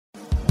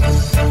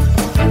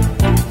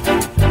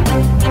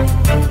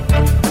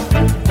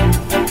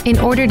In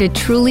order to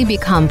truly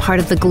become part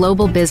of the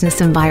global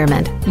business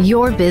environment,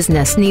 your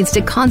business needs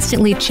to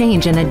constantly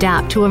change and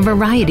adapt to a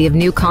variety of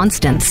new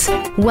constants.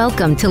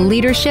 Welcome to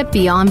Leadership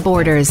Beyond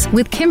Borders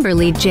with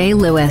Kimberly J.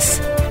 Lewis.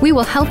 We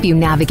will help you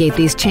navigate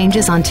these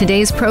changes on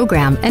today's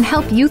program and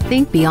help you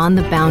think beyond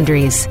the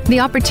boundaries. The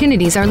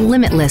opportunities are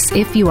limitless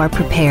if you are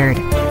prepared.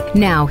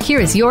 Now, here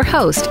is your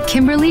host,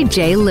 Kimberly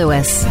J.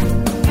 Lewis.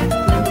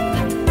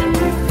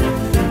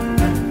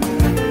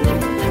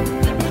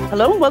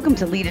 Hello and welcome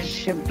to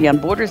Leadership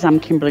Beyond Borders. I'm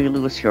Kimberly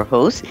Lewis, your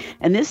host,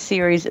 and this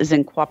series is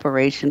in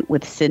cooperation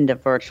with Cinda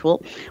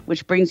Virtual,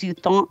 which brings you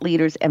thought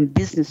leaders and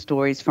business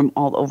stories from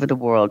all over the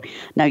world.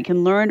 Now, you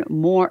can learn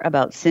more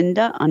about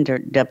Cinda under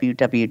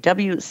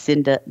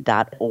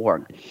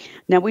www.cinda.org.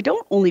 Now, we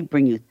don't only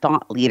bring you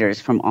thought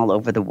leaders from all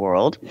over the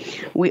world,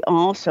 we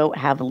also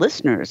have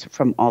listeners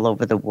from all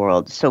over the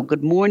world. So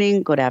good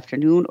morning, good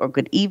afternoon, or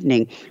good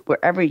evening,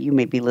 wherever you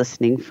may be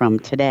listening from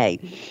today.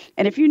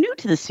 And if you're new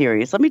to the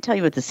series, let me tell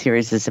you what the series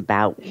is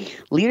about.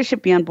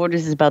 Leadership Beyond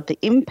Borders is about the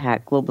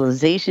impact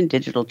globalization,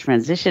 digital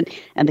transition,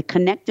 and the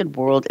connected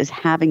world is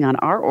having on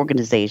our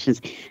organizations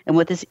and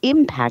what this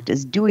impact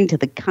is doing to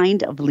the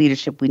kind of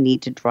leadership we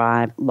need to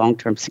drive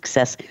long-term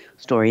success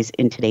stories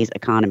in today's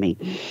economy.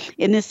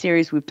 In this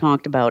series, we've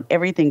talked about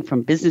everything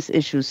from business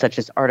issues such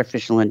as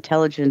artificial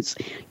intelligence,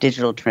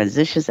 digital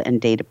transitions,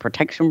 and data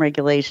protection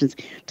regulations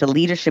to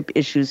leadership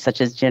issues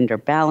such as gender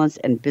balance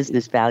and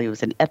business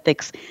values and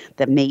ethics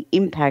that may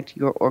impact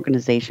your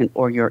organization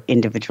or your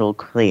individual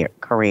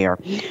career.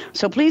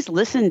 So please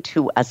listen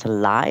to us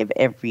live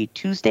every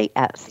Tuesday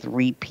at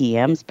 3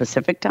 p.m.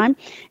 Pacific time.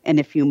 And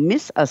if you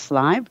miss us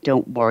live,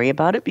 don't worry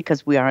about it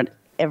because we are on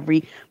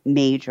every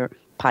major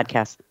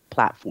podcast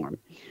platform.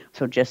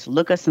 So just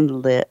look us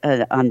on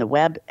the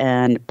web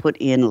and put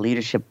in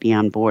Leadership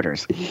Beyond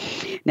Borders.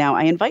 Now,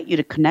 I invite you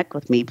to connect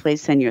with me.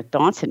 Please send your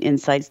thoughts and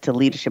insights to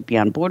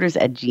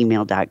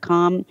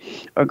leadershipbeyondborders@gmail.com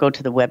or go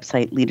to the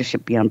website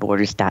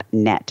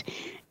leadershipbeyondborders.net.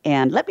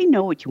 And let me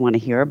know what you want to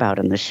hear about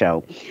in the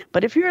show.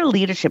 But if you're in a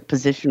leadership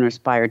position or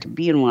aspire to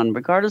be in one,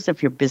 regardless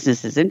if your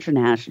business is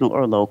international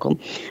or local,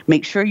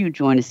 make sure you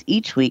join us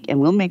each week and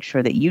we'll make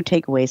sure that you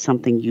take away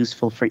something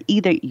useful for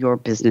either your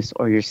business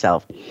or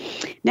yourself.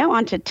 Now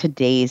on to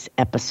today's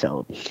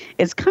episode.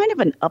 It's kind of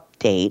an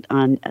update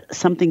on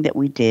something that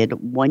we did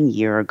 1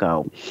 year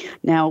ago.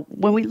 Now,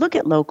 when we look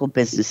at local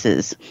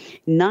businesses,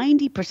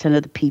 90%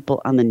 of the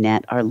people on the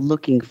net are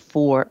looking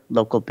for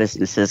local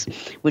businesses,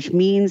 which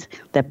means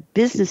that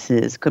businesses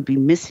could be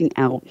missing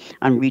out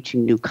on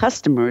reaching new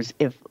customers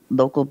if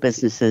local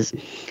businesses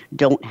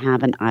don't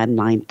have an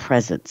online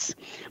presence.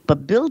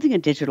 But building a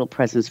digital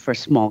presence for a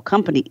small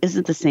company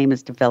isn't the same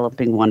as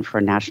developing one for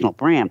a national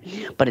brand,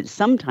 but it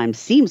sometimes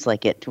seems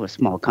like it to a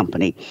small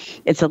company.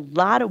 It's a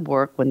lot of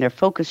work when their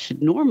focus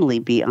should normally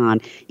be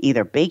on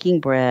either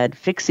baking bread,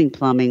 fixing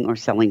plumbing, or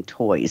selling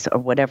toys, or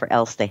whatever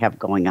else they have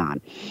going on.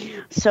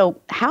 So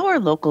how are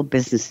local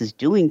businesses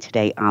doing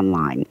today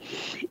online?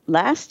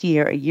 Last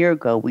year, a year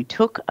ago, we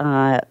took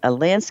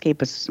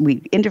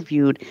we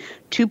interviewed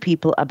two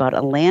people about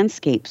a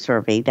landscape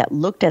survey that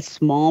looked at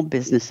small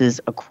businesses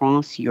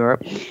across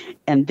Europe.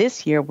 And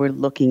this year, we're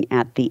looking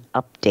at the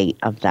update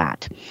of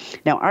that.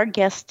 Now, our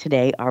guests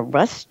today are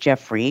Russ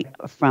Jeffrey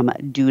from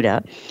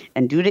Duda.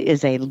 And Duda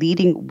is a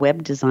leading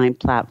web design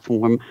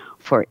platform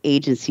for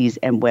agencies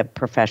and web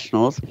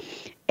professionals.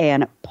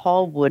 And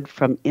Paul Wood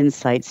from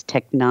Insights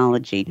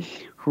Technology,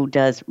 who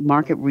does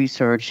market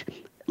research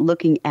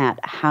looking at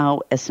how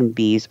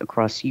SMBs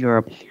across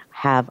Europe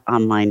have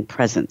online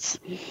presence.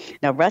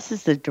 Now, Russ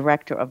is the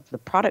director of the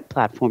product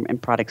platform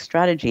and product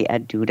strategy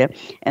at Duda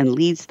and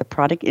leads the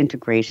product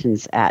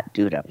integrations at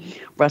Duda.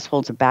 Russ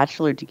holds a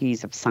Bachelor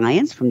degrees of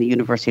Science from the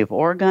University of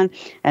Oregon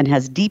and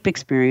has deep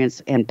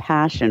experience and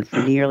passion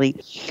for nearly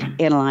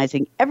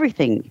analyzing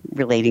everything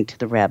relating to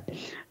the web,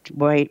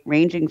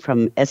 ranging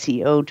from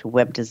SEO to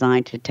web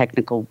design to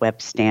technical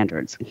web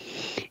standards.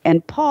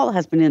 And Paul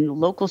has been in the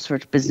local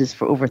search business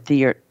for over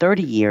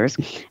 30 years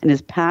and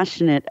is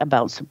passionate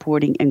about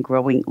supporting and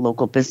growing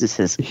local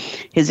businesses.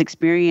 His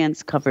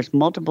experience covers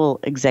multiple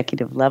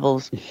executive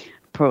levels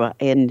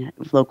in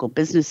local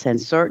business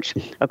and search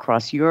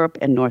across Europe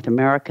and North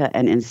America,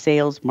 and in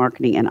sales,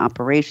 marketing, and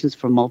operations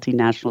for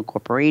multinational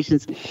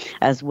corporations,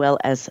 as well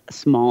as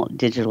small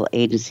digital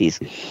agencies.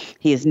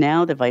 He is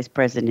now the Vice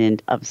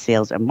President of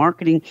Sales and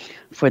Marketing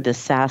for the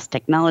SaaS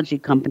technology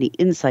company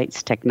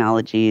Insights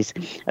Technologies,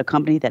 a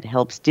company that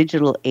helps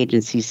digital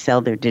agencies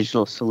sell their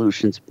digital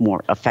solutions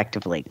more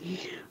effectively.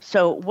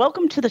 So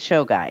welcome to the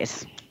show,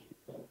 guys.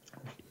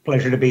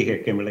 Pleasure to be here,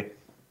 Kimberly.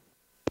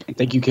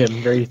 Thank you, Kim.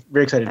 Very,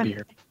 very excited to be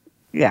here.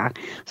 Yeah.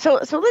 So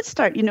let's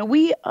start.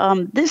 We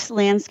this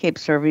landscape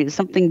survey is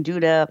something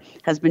Duda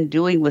has been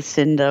doing with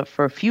Cinda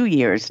for a few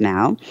years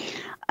now,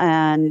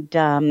 and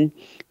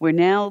we're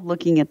now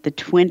looking at the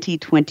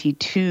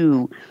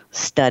 2022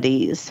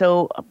 study.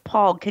 So,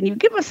 Paul, can you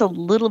give us a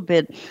little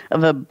bit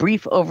of a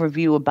brief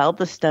overview about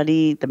the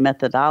study, the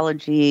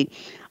methodology,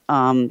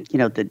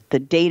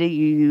 the data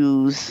you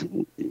use,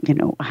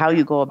 how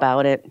you go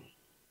about it?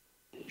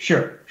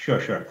 Sure.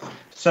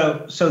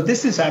 So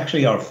this is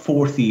actually our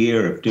fourth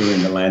year of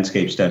doing the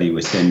landscape study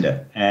with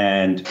Cinda.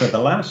 And for the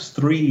last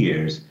 3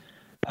 years,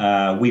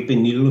 we've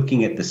been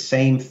looking at the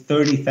same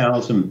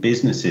 30,000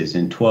 businesses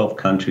in 12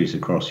 countries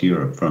across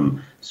Europe,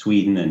 from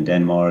Sweden and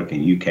Denmark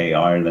and UK,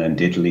 Ireland,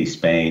 Italy,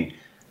 Spain,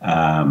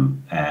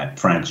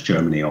 France,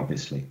 Germany,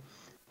 obviously.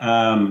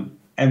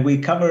 And we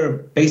cover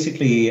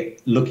basically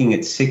looking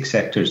at 6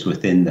 sectors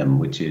within them,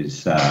 which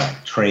is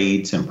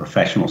trades and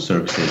professional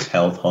services,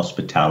 health,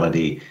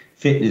 hospitality,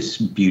 fitness,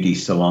 beauty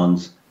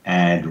salons,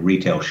 and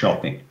retail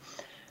shopping.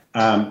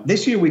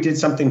 This year we did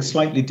something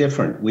slightly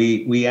different.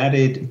 We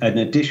added an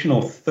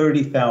additional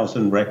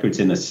 30,000 records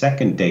in a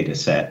second data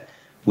set,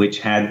 which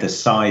had the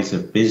size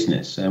of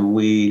business. And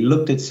we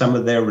looked at some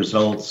of their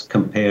results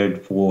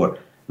compared for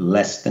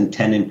less than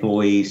 10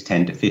 employees,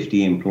 10 to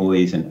 50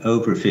 employees, and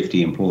over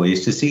 50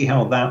 employees to see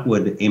how that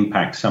would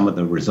impact some of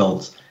the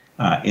results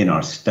in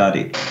our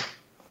study.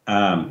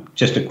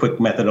 Just a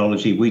quick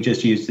methodology. We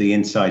just used the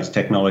Insights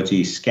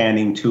technology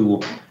scanning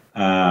tool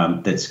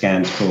that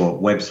scans for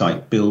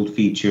website build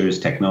features,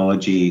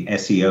 technology,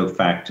 SEO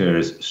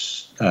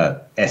factors,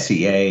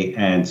 SEA,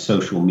 and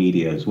social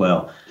media as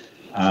well.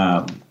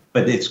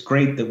 But it's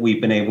great that we've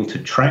been able to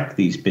track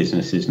these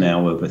businesses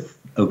now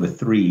over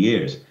 3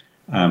 years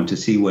to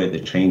see where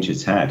the change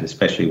has had,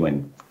 especially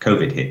when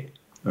COVID hit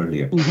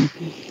earlier.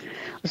 Mm-hmm.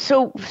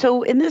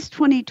 So in this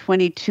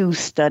 2022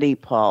 study,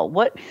 Paul,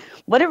 what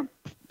are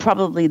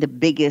probably the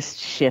biggest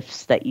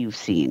shifts that you've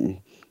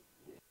seen?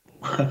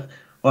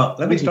 Well,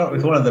 let me start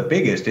with one of the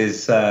biggest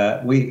is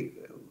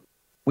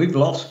we've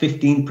lost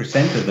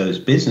 15% of those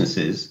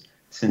businesses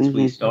since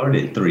we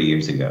started 3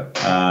 years ago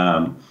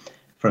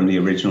from the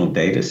original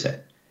data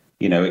set.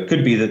 You know, it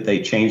could be that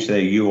they changed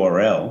their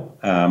URL,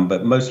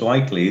 but most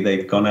likely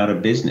they've gone out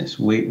of business.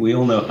 We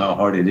all know how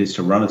hard it is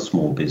to run a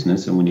small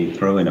business, and when you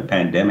throw in a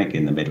pandemic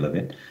in the middle of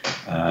it,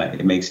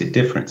 it makes it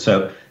different.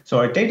 So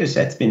our data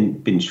set's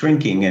been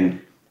shrinking, and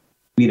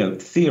you know,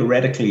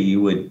 theoretically,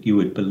 you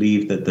would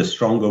believe that the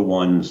stronger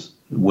ones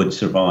would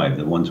survive,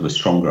 the ones with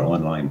stronger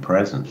online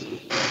presence.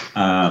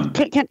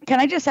 Can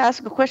I just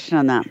ask a question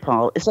on that,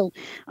 Paul? So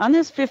on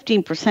this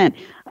 15%,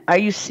 are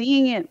you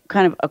seeing it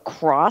kind of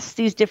across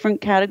these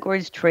different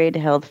categories, trade,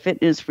 health,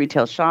 fitness,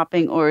 retail,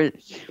 shopping, or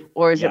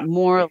is it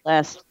more or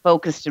less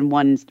focused in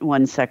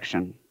one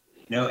section?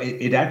 No,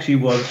 it actually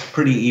was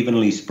pretty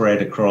evenly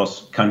spread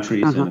across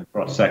countries and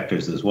across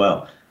sectors as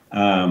well.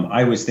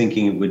 I was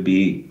thinking it would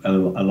be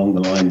along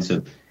the lines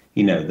of,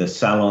 you know, the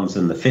salons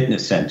and the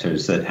fitness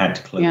centers that had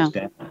to close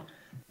down.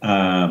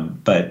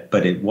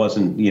 But it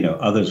wasn't, you know,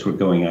 others were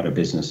going out of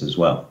business as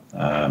well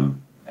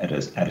at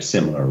a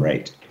similar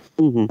rate.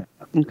 Mm-hmm.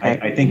 Okay.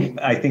 I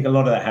think a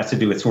lot of that has to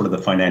do with sort of the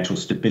financial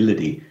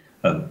stability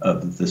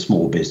of the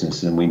small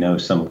business. And we know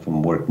some of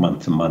them work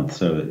month to month,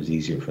 so it was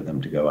easier for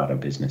them to go out of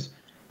business.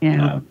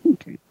 Yeah.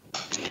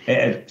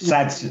 A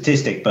sad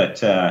statistic,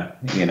 but,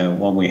 you know,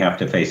 one we have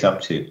to face up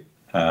to.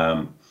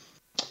 So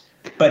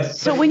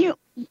when you...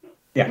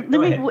 Yeah.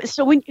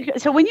 So when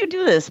you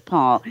do this,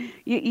 Paul,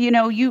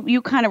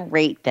 you kind of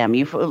rate them.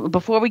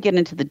 Before we get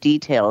into the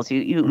details,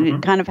 you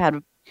kind of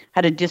had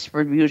a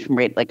distribution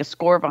rate, like a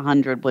score of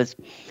 100 was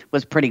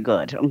pretty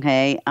good.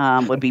 Okay,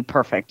 would be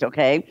perfect.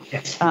 Okay,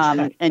 yes,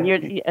 and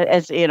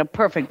you're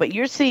perfect, but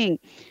you're seeing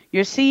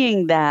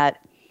that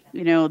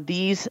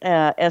these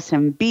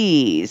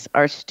SMBs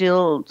are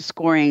still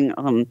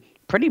scoring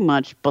pretty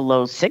much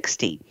below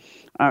 60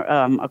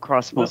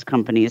 across most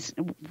companies.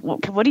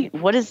 What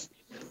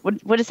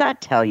does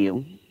that tell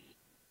you?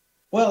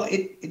 Well,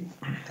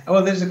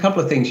 there's a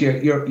couple of things.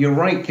 You're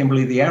right,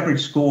 Kimberly. The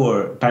average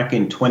score back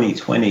in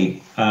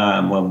 2020,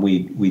 when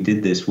we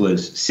did this,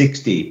 was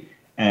 60,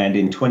 and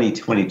in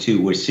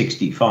 2022 we're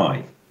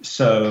 65.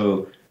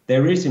 So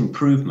there is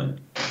improvement,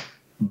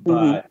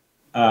 but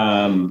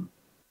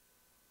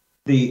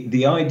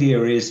the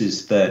idea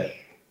is that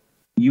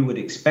you would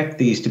expect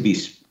these to be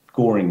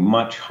scoring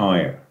much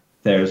higher.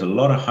 There's a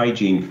lot of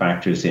hygiene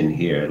factors in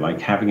here, like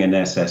having an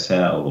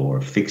SSL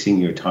or fixing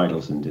your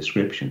titles and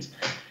descriptions.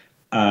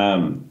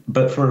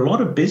 But for a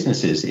lot of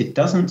businesses, it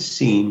doesn't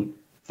seem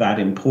that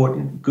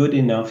important. Good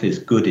enough is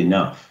good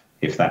enough,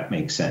 if that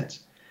makes sense.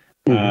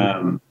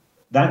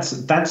 That's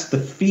the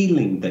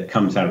feeling that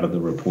comes out of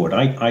the report.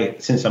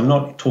 Since I'm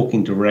not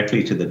talking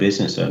directly to the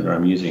business owner,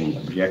 I'm using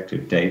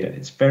objective data.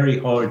 It's very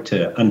hard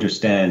to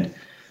understand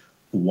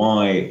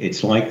why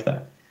it's like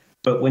that.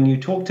 But when you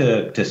talk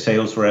to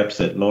sales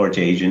reps at large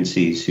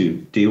agencies who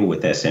deal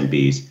with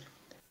SMBs,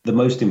 the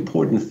most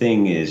important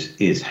thing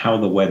is how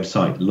the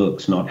website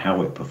looks, not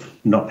how it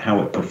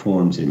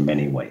performs in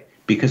many ways,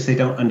 because they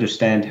don't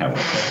understand how it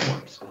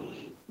performs.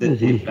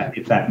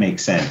 If that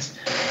makes sense.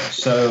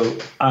 So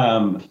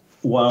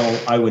while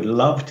I would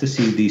love to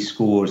see these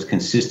scores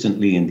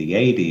consistently in the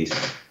 80s,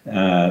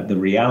 the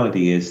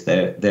reality is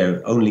that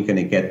they're only going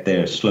to get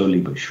there slowly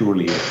but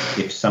surely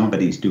if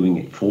somebody's doing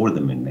it for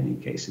them in many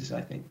cases,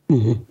 I think.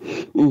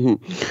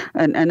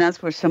 And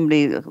that's where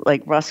somebody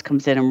like Russ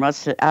comes in. And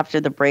Russ, after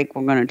the break,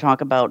 we're going to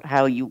talk about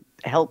how you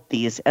help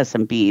these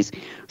SMBs.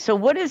 So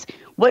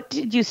what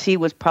did you see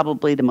was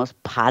probably the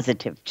most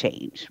positive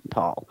change,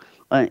 Paul,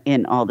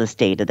 in all this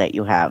data that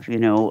you have?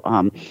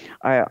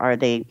 Are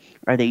they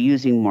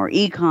using more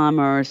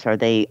e-commerce? Are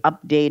they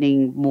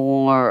updating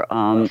more?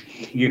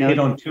 You've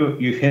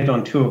hit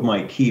on two of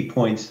my key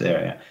points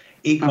there.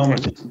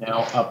 E-commerce is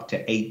now up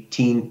to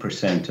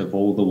 18% of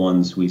all the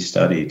ones we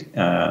studied,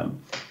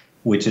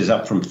 which is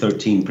up from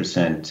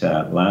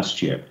 13%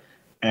 last year.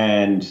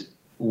 And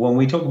when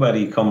we talk about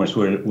e-commerce,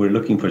 we're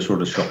looking for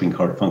sort of shopping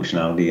cart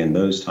functionality and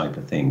those type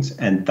of things.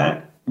 And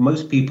that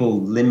most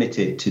people limit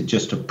it to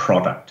just a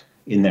product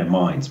in their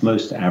minds.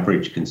 Most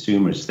average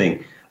consumers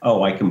think,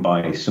 oh, I can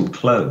buy some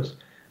clothes.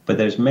 But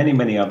there's many,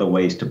 many other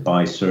ways to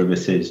buy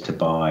services, to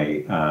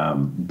buy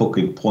book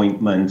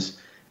appointments,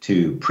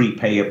 to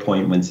prepay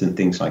appointments and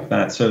things like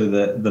that. So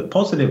the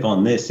positive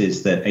on this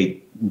is that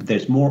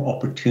there's more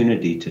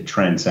opportunity to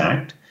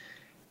transact.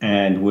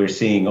 And we're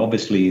seeing,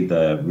 obviously,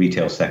 the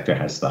retail sector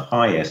has the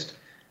highest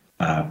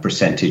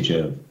percentage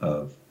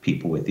of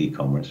people with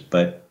e-commerce,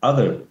 but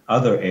other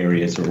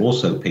areas are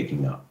also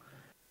picking up,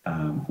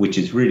 which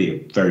is really a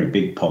very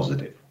big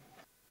positive.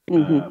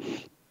 Mm-hmm.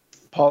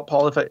 Paul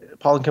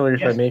and Kimberly,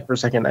 if I may for a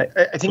second,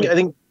 I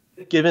think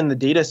given the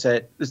data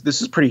set,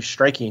 this is pretty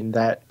striking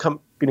that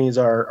companies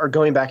are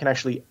going back and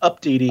actually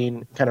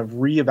updating, kind of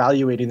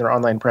reevaluating their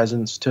online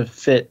presence to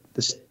fit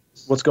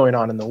what's going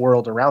on in the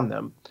world around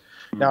them.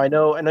 Now, I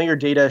know your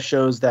data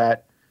shows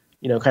that,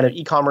 kind of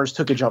e-commerce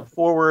took a jump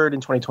forward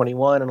in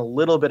 2021 and a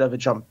little bit of a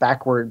jump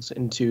backwards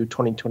into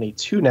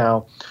 2022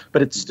 now,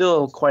 but it's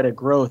still quite a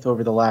growth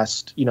over the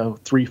last,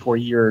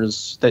 3-4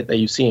 years that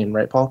you've seen,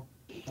 right, Paul?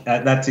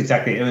 That's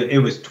exactly.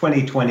 It was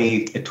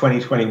 2020,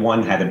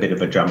 2021 had a bit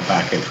of a jump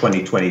back, and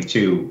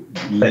 2022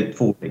 led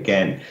forward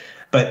again.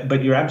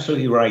 But you're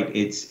absolutely right.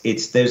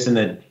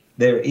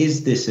 There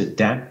is this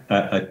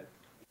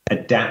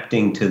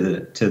adapting to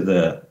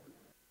the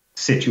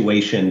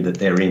situation that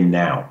they're in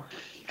now.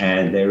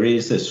 And there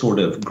is a sort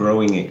of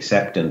growing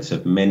acceptance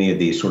of many of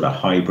these sort of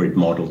hybrid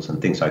models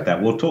and things like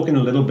that. We'll talk in a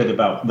little bit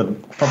about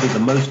probably the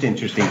most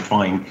interesting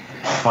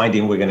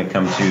finding we're going to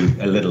come to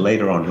a little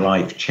later on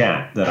live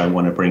chat that I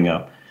want to bring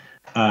up,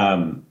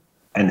 and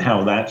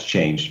how that's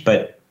changed.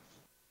 But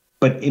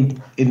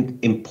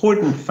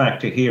important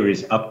factor here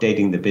is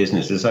updating the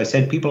business. As I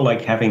said, people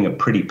like having a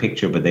pretty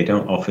picture, but they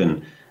don't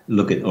often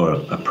look at, or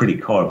a pretty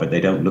car, but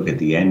they don't look at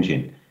the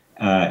engine.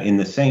 In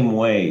the same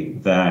way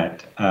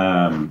that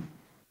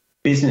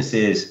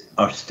businesses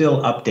are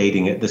still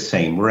updating at the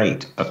same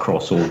rate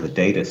across all the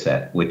data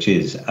set, which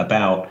is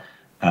about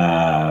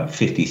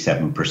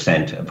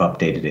 57% have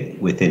updated it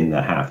within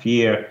the half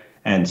year,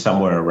 and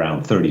somewhere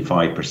around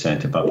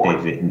 35% have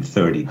updated it in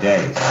 30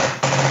 days.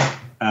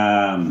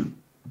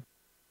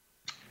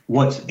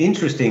 What's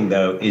interesting,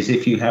 though, is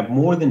if you have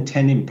more than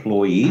 10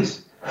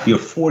 employees, you're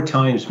 4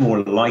 times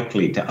more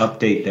likely to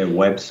update their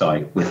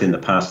website within the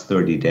past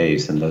 30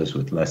 days than those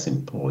with less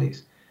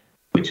employees,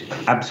 which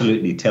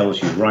absolutely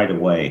tells you right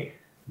away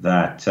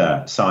that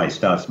size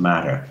does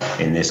matter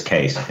in this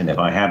case. And if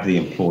I have the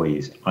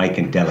employees, I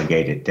can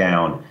delegate it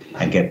down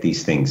and get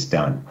these things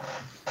done.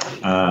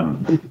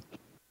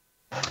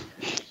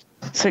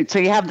 So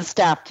you have the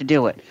staff to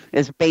do it,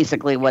 is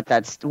basically what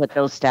those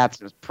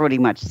stats are pretty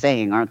much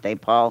saying, aren't they,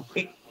 Paul?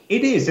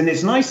 It is, and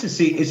it's nice to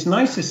see. It's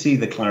nice to see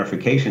the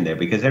clarification there,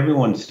 because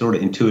everyone sort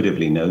of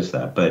intuitively knows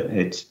that, but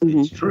it's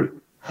true.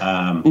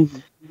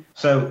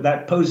 So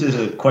that poses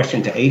a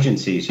question to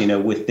agencies.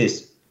 With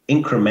this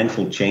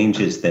incremental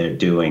changes they're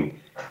doing,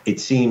 it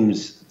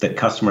seems that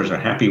customers are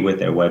happy with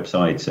their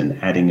websites and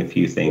adding a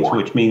few things,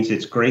 which means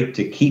it's great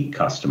to keep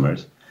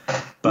customers,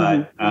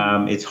 but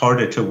it's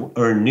harder to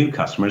earn new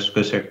customers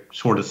because they're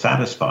sort of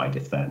satisfied,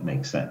 if that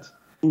makes sense.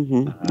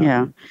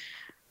 Yeah.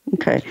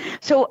 Okay.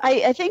 So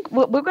I think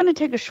we're going to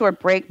take a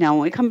short break now.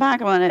 When we come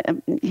back, I want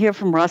to hear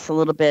from Russ a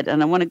little bit,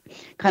 and I want to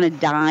kind of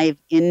dive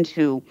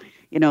into,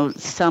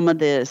 some of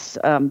this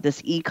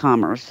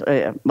e-commerce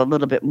a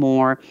little bit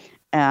more,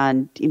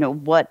 and,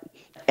 what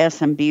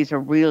SMBs are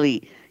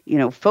really,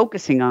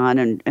 focusing on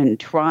and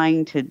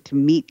trying to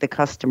meet the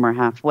customer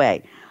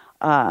halfway.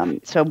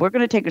 So we're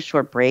going to take a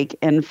short break.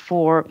 And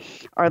for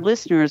our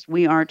listeners,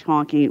 we are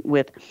talking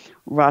with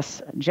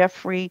Russ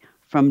Jeffrey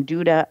from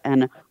Duda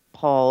and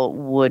Paul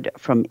Wood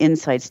from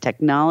Insights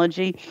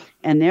Technology,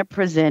 and they're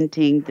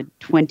presenting the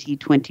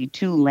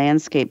 2022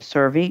 Landscape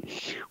Survey,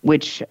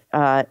 which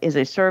is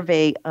a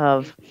survey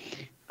of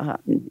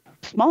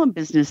small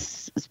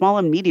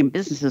and medium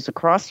businesses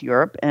across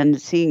Europe,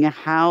 and seeing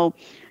how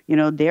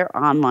their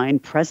online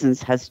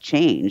presence has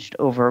changed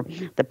over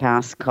the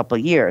past couple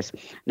of years.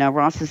 Now,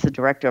 Ross is the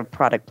director of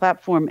product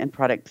platform and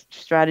product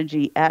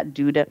strategy at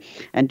Duda,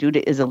 and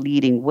Duda is a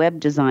leading web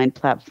design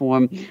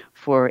platform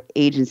for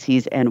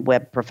agencies and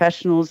web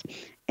professionals.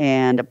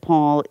 And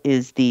Paul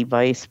is the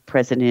vice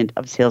president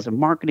of sales and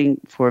marketing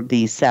for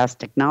the SaaS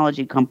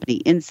technology company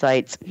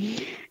Insights.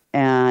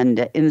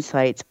 and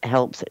Insights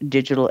helps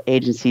digital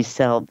agencies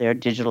sell their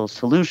digital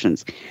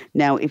solutions.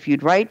 Now, if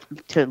you'd like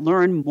to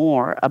learn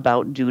more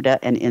about Duda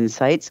and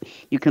Insights,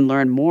 you can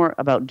learn more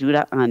about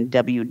Duda on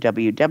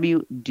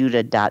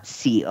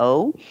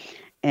www.duda.co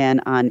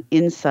and on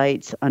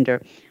Insights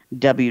under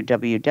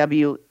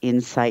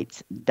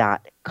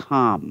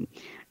www.insights.com.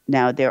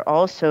 Now, they're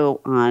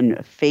also on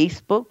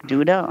Facebook,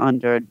 Duda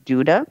under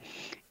Duda,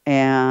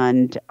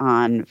 and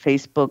on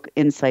Facebook,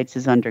 Insights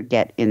is under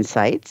Get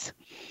Insights.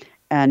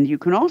 And you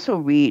can also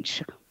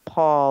reach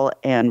Paul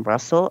and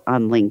Russell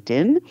on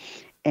LinkedIn.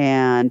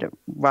 And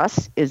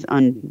Russ is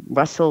on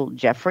Russell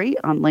Jeffrey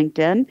on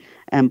LinkedIn.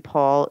 And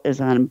Paul is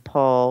on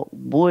Paul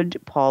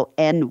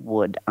N.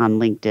 Wood on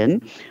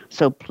LinkedIn.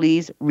 So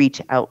please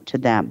reach out to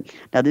them.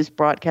 Now, this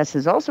broadcast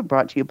is also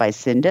brought to you by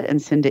Cinda. And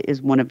Cinda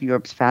is one of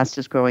Europe's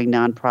fastest growing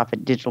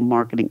nonprofit digital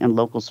marketing and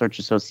local search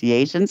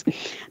associations.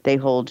 They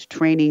hold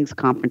trainings,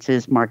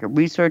 conferences, market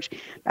research.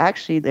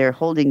 Actually, they're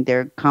holding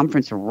their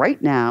conference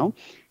right now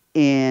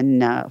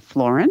in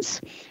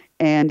Florence.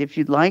 And if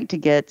you'd like to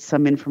get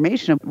some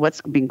information of what's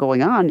been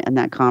going on in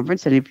that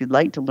conference, and if you'd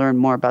like to learn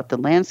more about the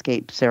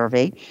landscape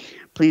survey,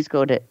 please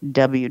go to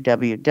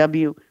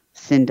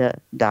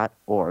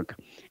www.cinda.org.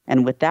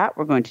 And with that,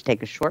 we're going to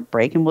take a short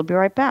break, and we'll be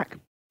right back.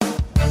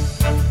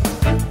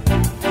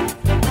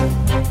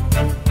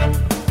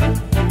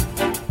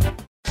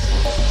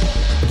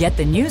 Get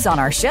the news on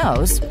our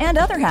shows and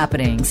other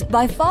happenings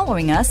by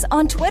following us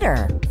on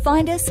Twitter.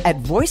 Find us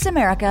at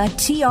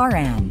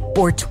VoiceAmericaTRN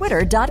or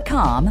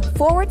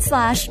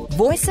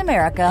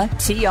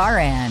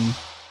twitter.com/VoiceAmericaTRN.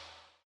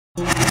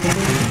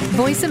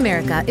 Voice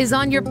America is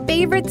on your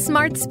favorite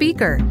smart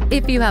speaker.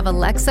 If you have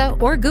Alexa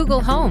or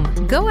Google Home,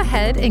 go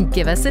ahead and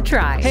give us a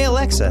try. Hey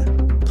Alexa,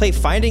 play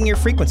Finding Your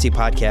Frequency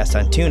podcast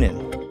on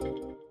TuneIn.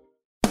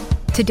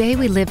 Today,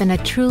 we live in a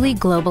truly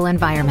global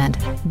environment.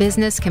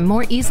 Business can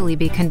more easily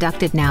be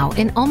conducted now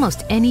in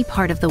almost any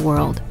part of the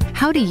world.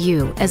 How do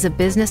you, as a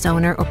business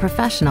owner or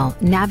professional,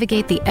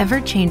 navigate the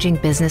ever-changing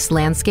business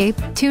landscape?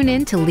 Tune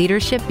in to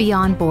Leadership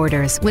Beyond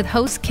Borders with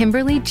host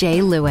Kimberly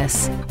J.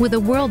 Lewis. With a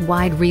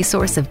worldwide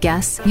resource of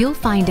guests, you'll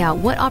find out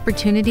what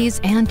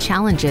opportunities and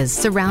challenges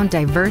surround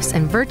diverse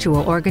and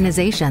virtual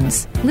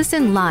organizations.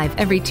 Listen live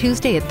every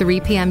Tuesday at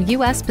 3 p.m.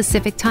 U.S.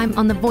 Pacific Time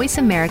on the Voice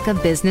America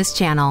Business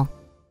Channel.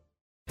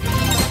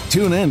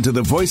 Tune in to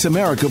the Voice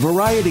America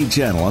Variety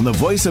channel on the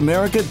Voice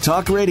America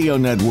Talk Radio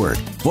Network.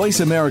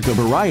 Voice America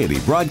Variety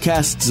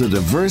broadcasts a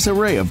diverse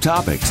array of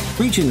topics,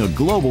 reaching a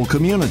global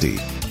community.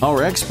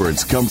 Our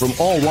experts come from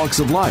all walks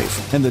of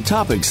life, and the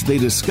topics they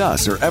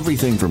discuss are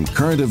everything from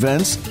current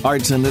events,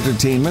 arts and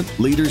entertainment,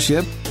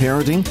 leadership,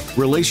 parenting,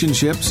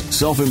 relationships,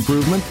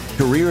 self-improvement,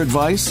 career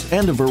advice,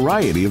 and a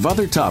variety of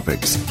other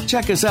topics.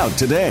 Check us out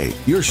today.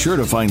 You're sure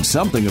to find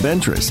something of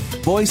interest.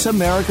 Voice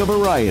America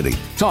Variety.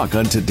 Talk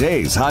on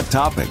today's hot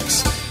topics.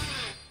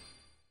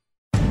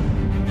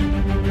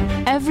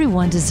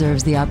 Everyone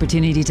deserves the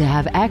opportunity to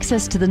have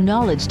access to the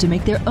knowledge to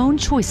make their own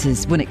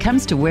choices when it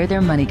comes to where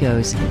their money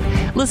goes.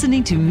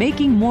 Listening to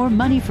Making More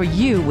Money for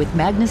You with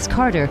Magnus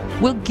Carter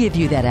will give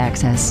you that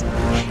access.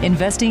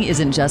 Investing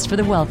isn't just for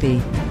the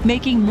wealthy.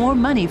 Making More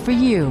Money for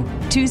You,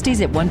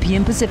 Tuesdays at 1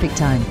 p.m. Pacific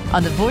Time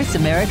on the Voice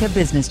America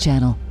Business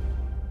Channel.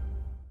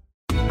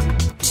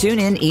 Tune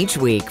in each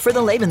week for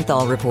the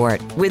Lebenthal Report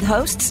with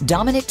hosts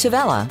Dominic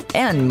Tavella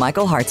and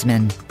Michael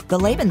Hartzman. The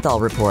Lebenthal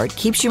Report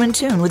keeps you in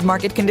tune with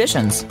market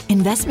conditions,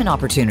 investment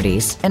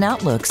opportunities, and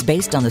outlooks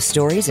based on the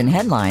stories and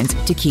headlines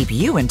to keep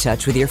you in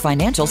touch with your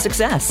financial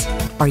success.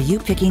 Are you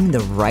picking the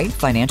right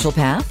financial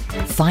path?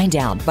 Find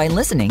out by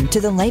listening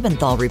to the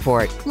Lebenthal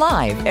Report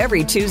live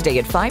every Tuesday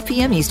at 5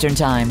 p.m. Eastern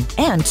Time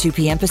and 2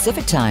 p.m.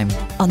 Pacific Time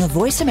on the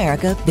Voice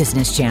America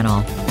Business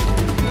Channel.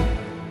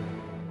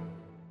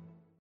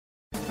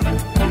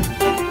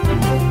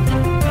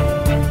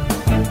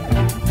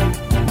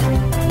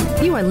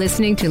 You are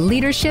listening to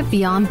Leadership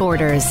Beyond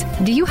Borders.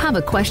 Do you have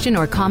a question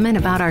or comment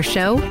about our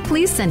show?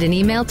 Please send an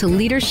email to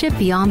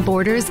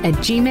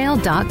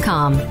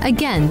leadershipbeyondborders@gmail.com.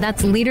 Again,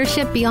 that's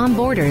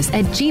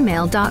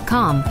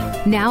leadershipbeyondborders@gmail.com.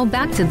 Now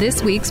back to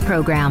this week's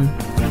program.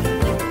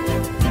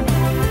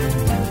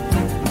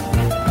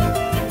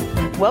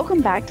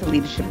 Welcome back to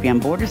Leadership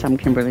Beyond Borders. I'm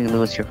Kimberly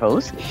Lewis, your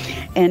host.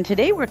 And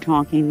today we're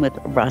talking with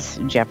Russ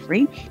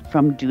Jeffrey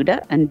from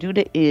Duda. And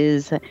Duda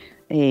is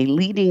a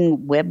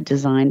leading web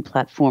design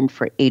platform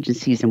for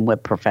agencies and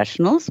web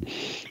professionals.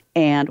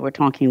 And we're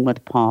talking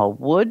with Paul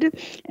Wood,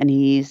 and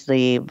he's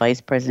the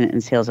Vice President in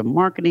Sales and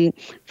Marketing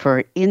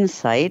for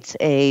Insights,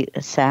 a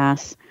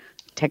SaaS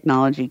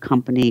technology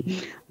company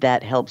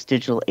that helps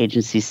digital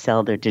agencies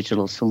sell their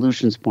digital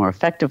solutions more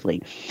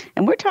effectively.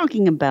 And we're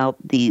talking about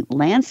the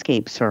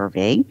Landscape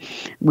Survey,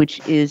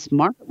 which is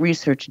market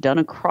research done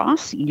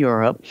across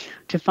Europe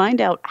to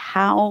find out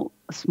how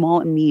small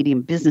and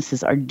medium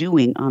businesses are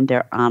doing on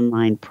their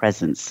online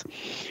presence.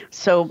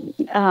 So,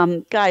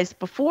 guys,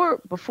 before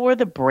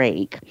the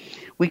break,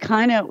 we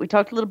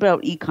talked a little bit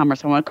about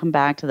e-commerce. I want to come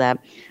back to that,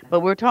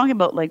 but we're talking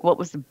about like what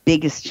was the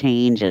biggest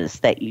changes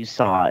that you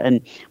saw.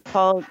 And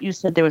Paul, you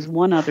said there was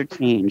one other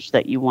change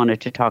that you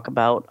wanted to talk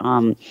about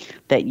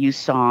that you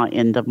saw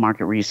in the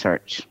market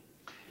research.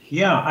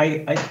 Yeah,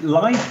 I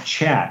live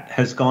chat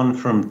has gone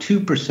from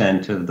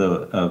 2% of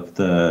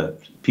the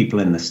people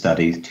in the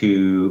study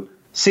to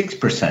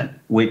 6%,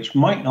 which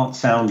might not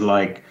sound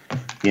like,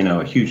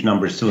 a huge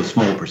number, still a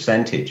small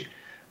percentage.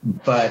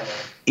 But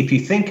if you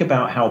think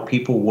about how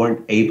people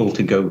weren't able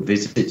to go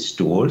visit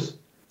stores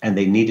and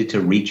they needed to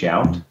reach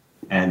out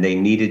and they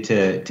needed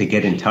to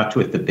get in touch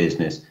with the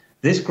business,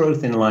 this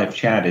growth in live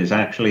chat is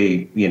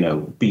actually,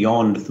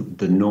 beyond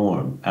the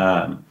norm,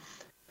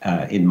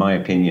 in my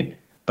opinion.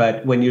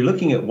 But when you're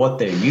looking at what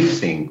they're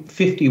using,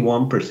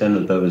 51%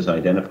 of those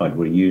identified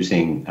were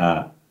using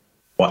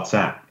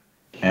WhatsApp,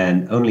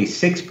 and only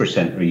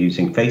 6% are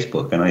using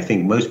Facebook. And I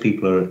think most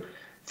people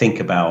think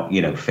about,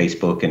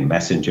 Facebook and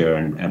Messenger,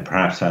 and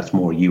perhaps that's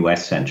more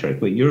US centric.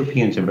 But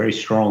Europeans are very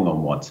strong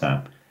on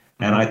WhatsApp.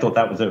 And I thought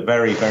that was a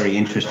very, very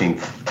interesting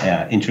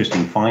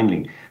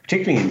finding,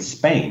 particularly in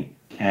Spain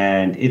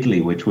and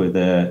Italy, which were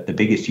the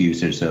biggest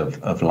users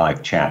of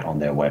live chat on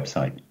their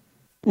website.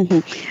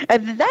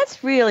 Mm-hmm.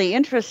 That's really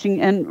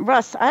interesting. And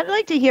Russ, I'd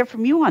like to hear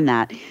from you on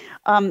that.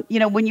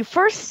 When you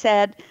first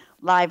said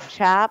live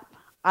chat,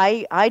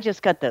 I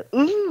just got the,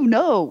 ooh,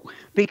 no,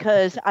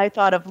 because I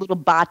thought of little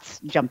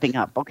bots jumping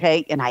up,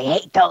 okay? And I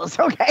hate those,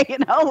 okay?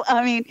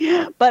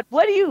 But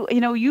what do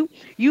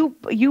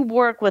you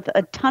work with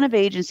a ton of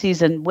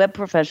agencies and web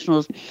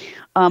professionals.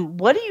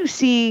 What are you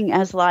seeing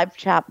as live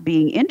chat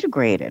being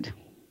integrated?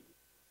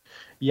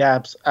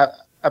 Yeah,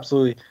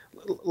 absolutely.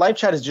 Live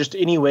chat is just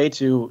any way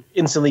to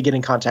instantly get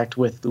in contact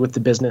with the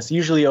business,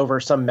 usually over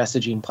some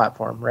messaging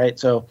platform, right?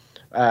 So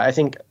I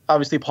think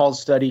obviously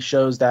Paul's study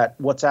shows that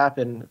WhatsApp,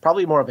 and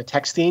probably more of a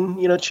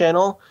texting,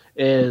 channel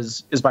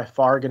is by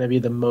far going to be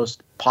the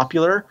most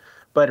popular.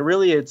 But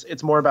really,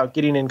 it's more about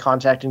getting in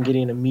contact and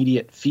getting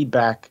immediate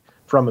feedback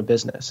from a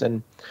business.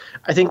 And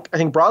I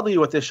think broadly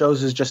what this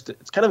shows is just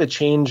it's kind of a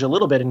change a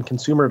little bit in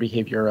consumer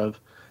behavior of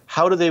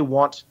how do they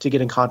want to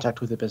get in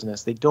contact with a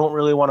business. They don't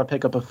really want to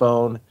pick up a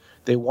phone.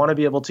 They want to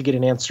be able to get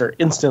an answer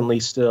instantly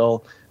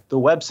still. The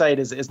website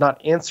is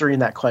not answering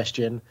that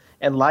question,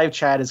 and live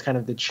chat is kind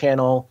of the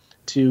channel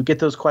to get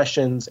those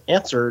questions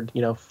answered,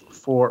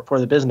 for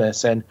the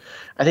business. And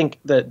I think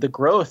the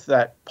growth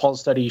that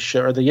Paul's study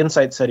or the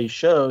Insight study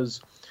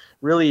shows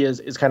really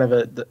is kind of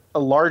a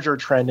larger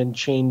trend and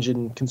change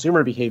in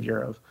consumer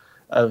behavior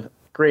of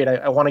great,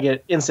 I want to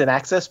get instant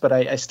access, but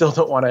I still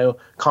don't want to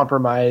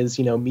compromise,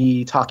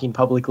 me talking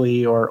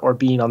publicly or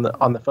being on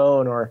the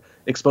phone or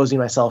exposing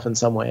myself in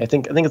some way. I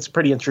think it's a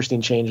pretty interesting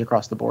change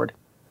across the board.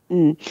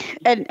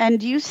 And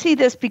do you see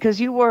this because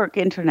you work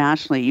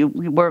internationally? You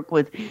work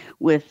with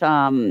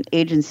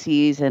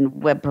agencies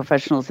and web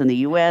professionals in the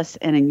U.S.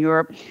 and in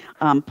Europe.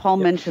 Paul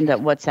mentioned that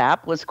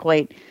WhatsApp was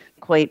quite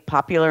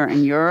popular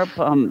in Europe.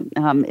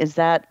 Is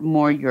that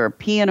more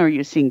European, or are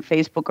you seeing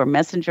Facebook or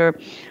Messenger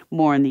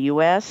more in the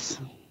U.S.?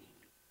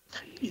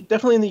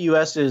 Definitely in the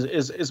U.S.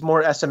 is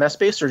more SMS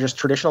based or just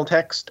traditional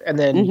text, and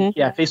then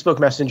Facebook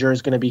Messenger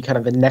is going to be kind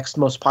of the next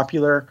most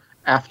popular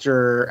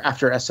after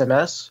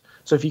SMS.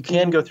 So if you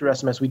can go through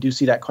SMS, we do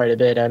see that quite a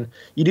bit, and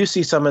you do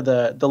see some of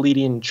the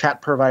leading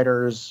chat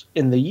providers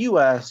in the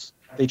U.S.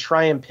 They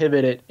try and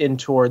pivot it in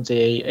towards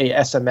a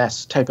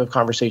SMS type of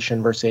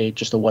conversation versus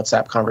just a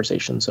WhatsApp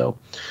conversation. So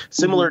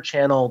similar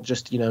channel,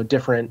 just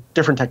different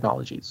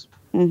technologies.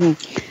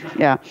 Mm-hmm.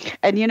 Yeah.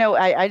 And,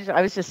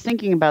 I was just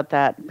thinking about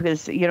that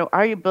because,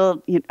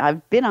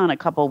 I've been on a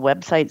couple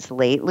websites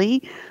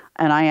lately,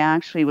 and I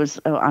actually was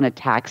on a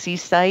taxi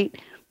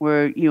site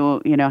where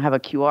you have a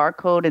QR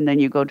code and then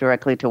you go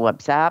directly to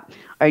WhatsApp.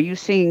 Are you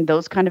seeing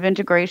those kind of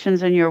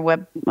integrations in your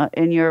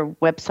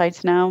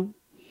websites now?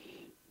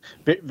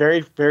 Very,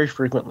 very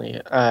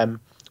frequently.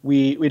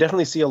 We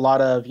definitely see a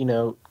lot of,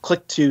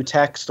 click to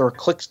text or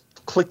click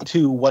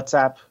to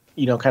WhatsApp,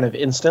 kind of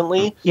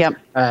instantly. Yep.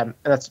 And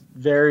that's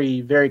very,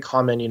 very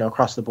common,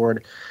 across the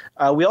board.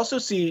 We also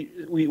see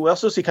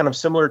kind of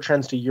similar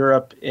trends to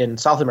Europe in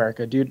South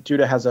America.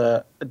 Duda has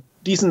a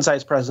decent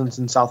sized presence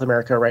in South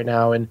America right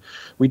now, and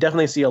we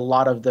definitely see a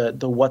lot of the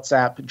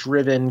WhatsApp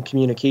driven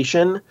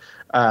communication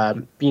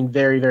being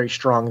very, very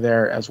strong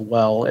there as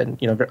well.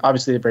 And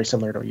obviously they're very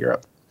similar to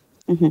Europe.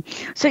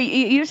 Mm-hmm. So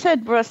you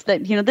said, Russ,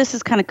 that this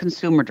is kind of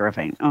consumer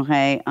driven.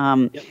 Okay,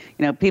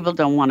 people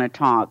don't want to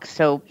talk.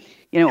 So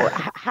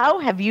how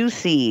have you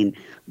seen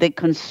the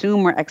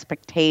consumer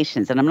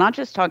expectations? And I'm not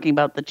just talking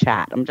about the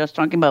chat. I'm just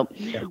talking about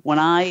when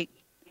I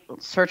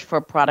search for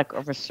a product or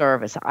a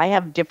service, I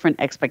have different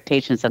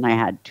expectations than I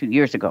had 2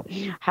 years ago.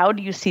 How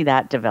do you see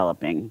that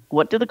developing?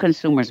 What do the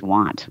consumers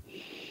want?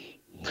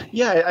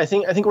 Yeah, I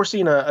think we're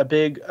seeing a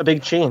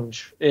big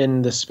change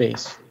in this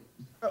space.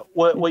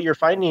 What you're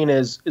finding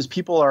is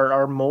people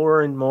are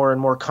more and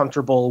more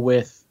comfortable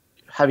with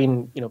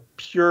having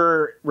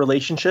pure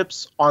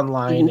relationships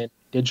online and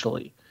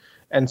digitally.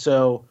 And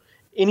so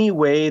any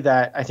way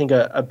that I think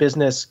a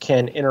business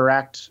can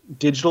interact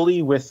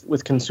digitally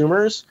with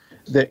consumers,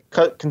 that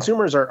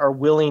consumers are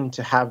willing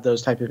to have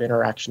those type of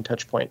interaction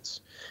touch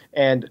points.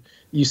 And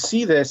you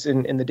see this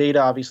in the data,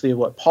 obviously, of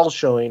what Paul's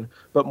showing,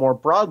 but more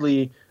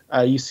broadly,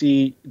 you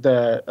see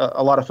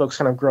a lot of folks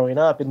kind of growing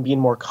up and being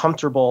more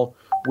comfortable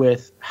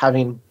with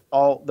having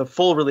all the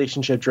full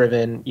relationship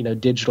driven,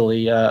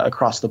 digitally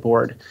across the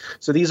board.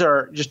 So these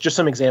are just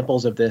some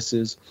examples of this.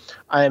 Is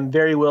I am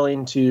very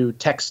willing to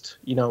text,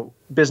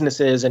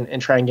 businesses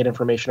and try and get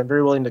information. I'm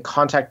very willing to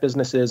contact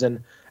businesses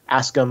and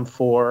ask them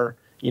for,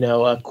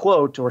 a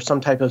quote or some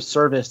type of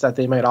service that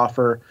they might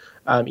offer,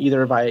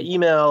 either via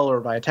email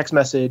or via text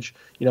message,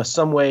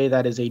 some way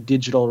that is a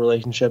digital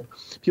relationship.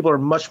 People are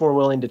much more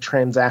willing to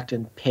transact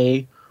and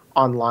pay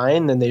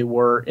online than they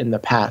were in the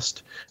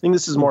past. I think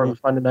this is more of a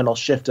fundamental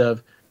shift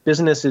of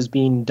business is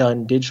being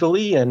done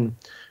digitally, and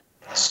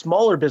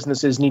smaller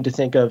businesses need to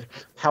think of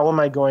how am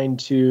I going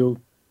to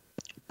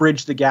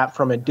bridge the gap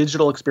from a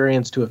digital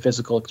experience to a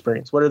physical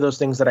experience? What are those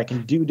things that I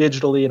can do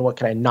digitally, and what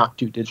can I not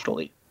do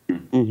digitally?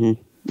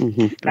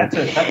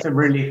 That's a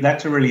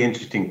really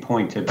interesting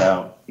point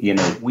about,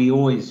 we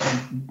always,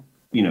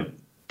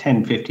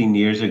 10, 15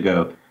 years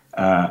ago,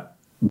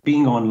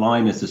 being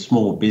online as a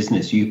small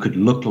business, you could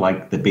look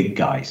like the big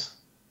guys,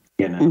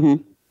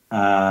 and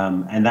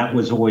that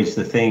was always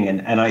the thing.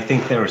 And I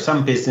think there are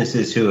some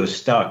businesses who are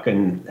stuck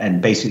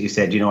and basically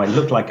said, I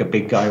look like a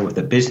big guy with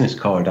a business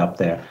card up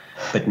there.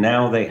 But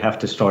now they have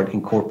to start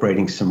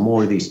incorporating some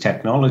more of these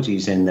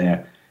technologies in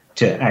there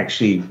to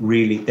actually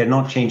really, they're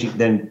not changing,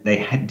 then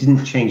they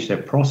didn't change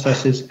their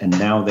processes, and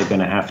now they're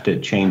going to have to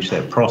change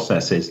their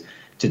processes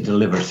to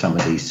deliver some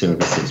of these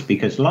services.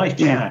 Because live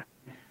chat,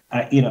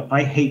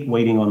 I hate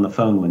waiting on the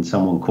phone when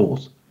someone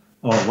calls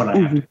or when I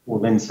have to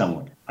call in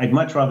someone. I'd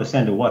much rather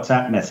send a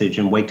WhatsApp message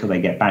and wait till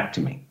they get back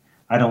to me.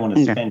 I don't want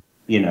to spend,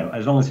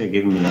 as long as they're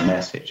giving me a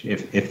message,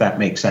 if that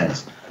makes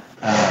sense.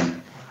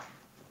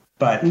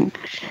 But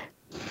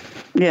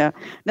yeah,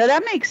 no,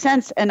 that makes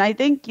sense. And I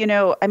think,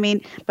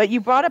 but you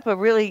brought up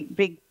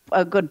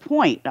a good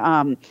point,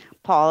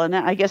 Paul, and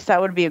I guess that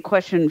would be a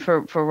question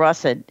for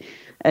Russ at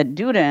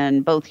Duda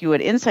and both you at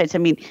Insights. I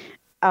mean,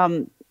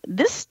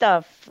 this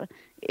stuff,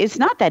 it's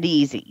not that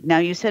easy. Now,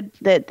 you said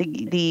that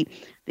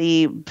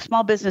the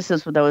small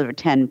businesses with over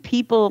 10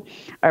 people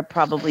are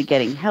probably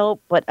getting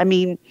help, but I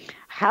mean,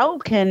 how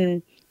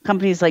can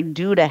companies like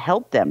Duda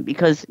help them?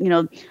 Because,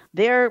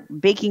 they're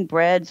baking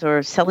breads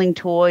or selling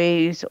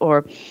toys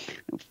or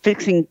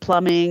fixing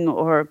plumbing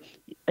or,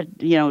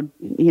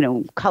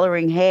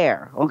 coloring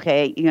hair.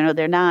 Okay.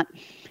 They're not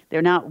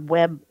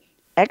web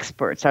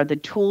experts. Are the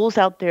tools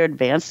out there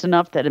advanced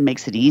enough that it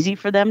makes it easy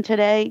for them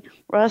today,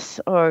 Russ?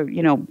 Or,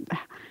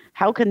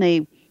 how can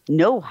they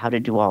know how to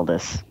do all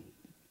this?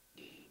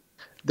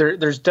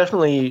 There's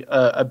definitely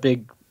a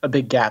big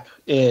gap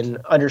in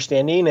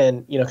understanding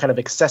and, kind of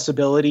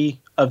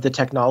accessibility of the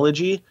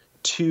technology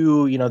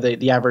to,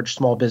 the average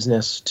small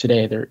business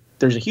today.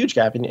 There's a huge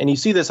gap. And you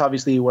see this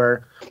obviously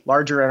where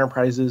larger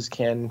enterprises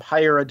can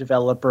hire a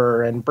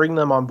developer and bring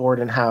them on board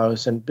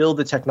in-house and build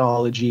the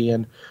technology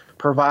and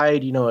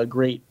provide, a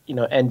great,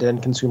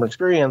 end-to-end consumer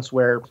experience,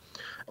 where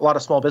a lot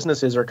of small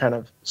businesses are kind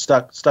of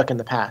stuck in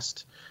the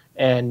past.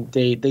 And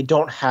they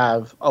don't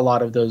have a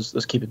lot of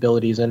those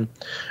capabilities. And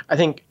I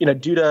think,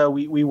 Duda,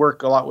 we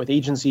work a lot with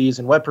agencies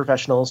and web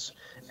professionals,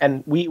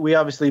 and we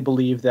obviously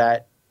believe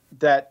that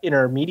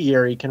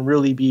intermediary can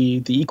really be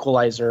the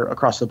equalizer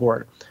across the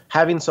board.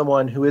 Having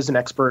someone who is an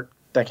expert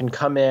that can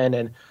come in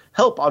and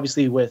help,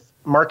 obviously, with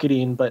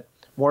marketing, but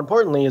more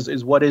importantly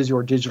is what is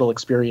your digital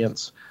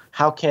experience?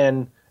 How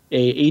can a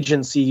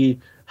agency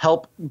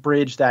help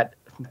bridge that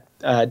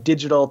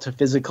digital to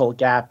physical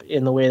gap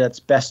in the way that's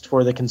best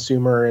for the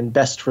consumer and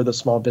best for the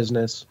small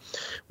business?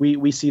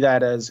 We see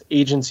that as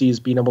agencies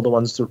being able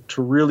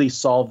to really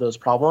solve those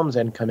problems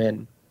and come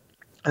in.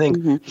 I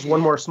think there's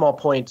one more small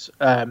point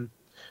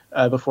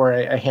before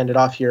I hand it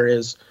off here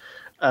is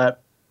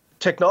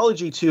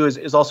technology too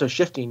is also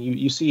shifting.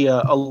 You see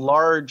a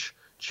large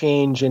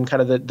change in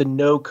kind of the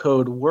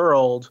no-code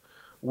world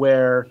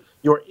where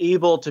you're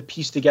able to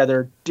piece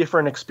together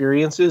different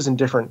experiences and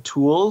different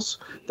tools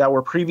that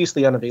were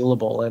previously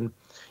unavailable. And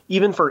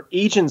even for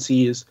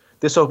agencies,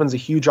 this opens a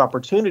huge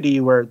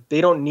opportunity where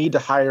they don't need to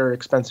hire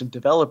expensive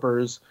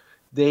developers.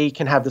 They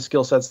can have the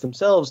skill sets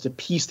themselves to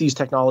piece these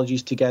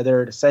technologies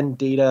together, to send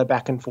data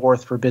back and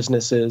forth for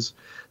businesses.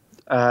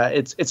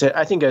 I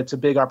think it's a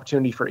big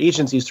opportunity for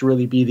agencies to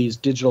really be these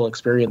digital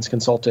experience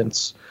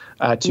consultants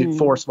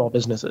for small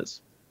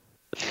businesses.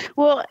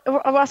 Well,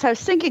 Ross, I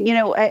was thinking,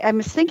 I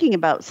was thinking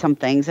about some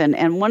things,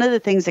 and one of the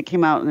things that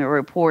came out in the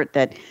report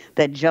that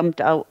jumped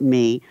out at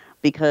me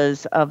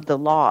because of the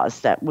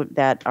laws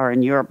that are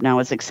in Europe now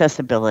is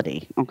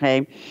accessibility.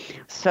 Okay,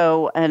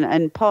 so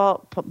and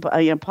Paul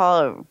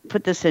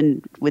put this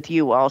in with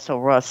you also,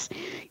 Russ.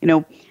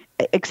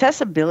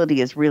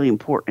 accessibility is really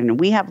important. And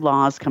we have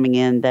laws coming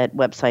in that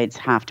websites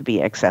have to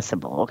be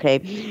accessible,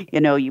 okay?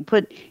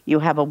 You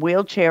have a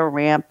wheelchair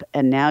ramp,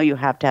 and now you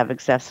have to have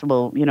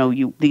accessible,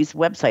 these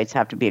websites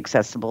have to be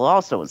accessible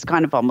also. It's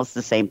kind of almost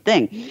the same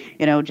thing.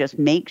 Just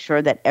make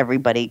sure that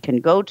everybody can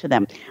go to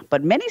them.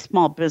 But many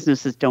small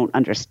businesses don't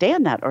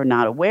understand that, or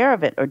not aware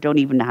of it, or don't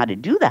even know how to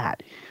do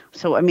that.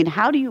 So, I mean,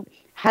 how do you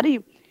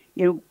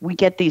we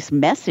get this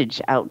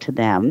message out to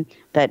them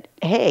that,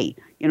 hey,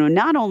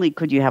 not only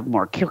could you have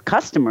more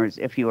customers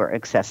if you are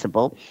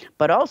accessible,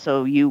 but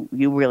also you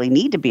really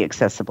need to be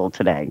accessible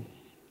today.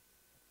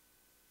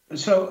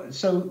 So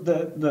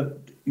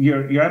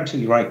you're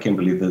absolutely right,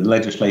 Kimberly. The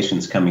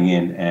legislation's coming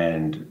in,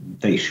 and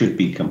they should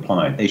be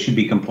compliant. They should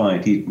be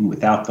compliant even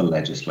without the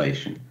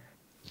legislation.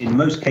 In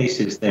most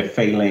cases, they're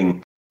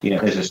failing.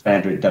 There's a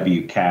standard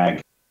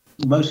WCAG.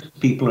 Most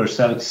people are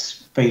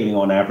failing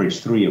on average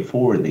 3 or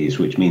 4 of these,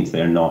 which means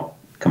they're not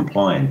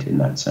compliant in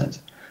that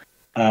sense.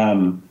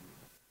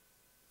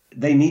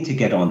 They need to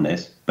get on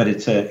this, but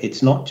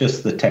it's not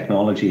just the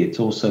technology, it's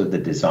also the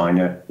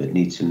designer that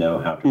needs to know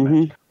how to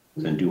manage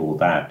and do all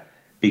that,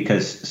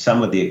 because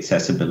some of the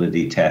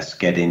accessibility tests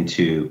get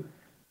into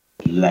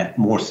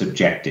more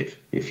subjective,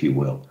 if you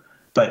will.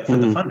 But for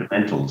the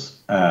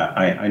fundamentals,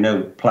 I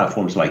know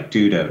platforms like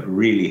Duda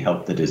really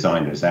help the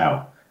designers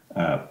out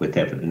with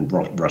Evan,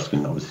 and Russ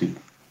can obviously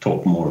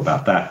talk more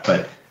about that,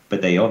 but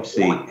they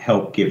obviously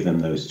help give them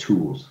those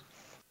tools.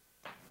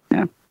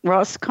 Yeah.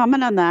 Russ,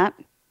 comment on that.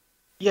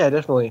 Yeah,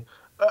 definitely.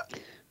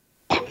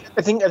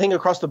 I think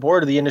across the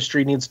board, the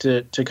industry needs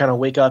to kind of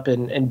wake up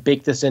and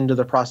bake this into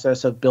the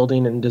process of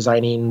building and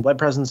designing web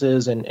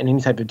presences and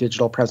any type of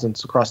digital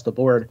presence across the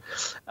board.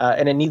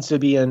 And it needs to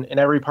be in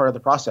every part of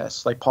the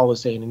process. Like Paul was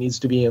saying, it needs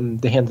to be in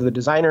the hands of the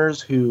designers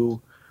who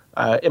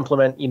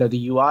implement,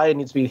 the UI. It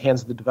needs to be in the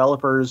hands of the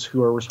developers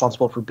who are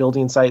responsible for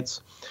building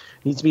sites.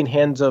 It needs to be in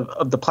hands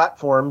of the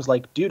platforms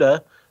like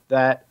Duda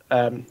that,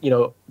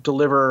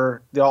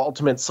 deliver the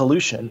ultimate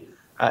solution.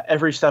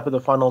 Every step of the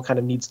funnel kind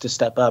of needs to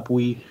step up.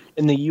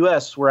 In the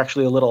U.S., we're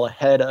actually a little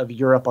ahead of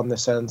Europe on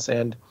this sense,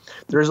 and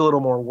there is a little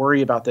more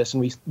worry about this.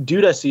 And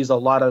Duda sees a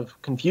lot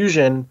of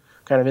confusion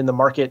kind of in the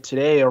market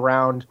today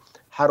around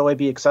how do I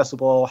be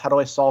accessible? How do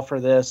I solve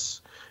for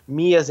this?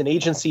 Me as an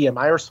agency, am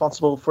I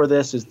responsible for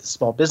this? Is the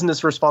small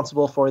business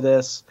responsible for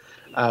this?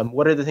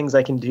 What are the things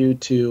I can do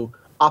to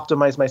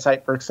optimize my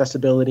site for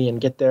accessibility and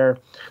get there?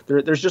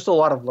 There's just a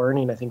lot of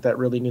learning, I think, that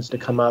really needs to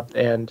come up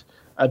and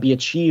be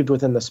achieved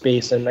within the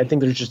space. And I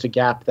think there's just a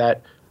gap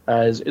that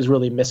is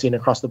really missing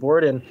across the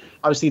board. And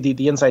obviously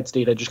the insights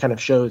data just kind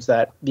of shows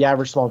that the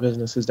average small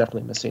business is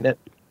definitely missing it.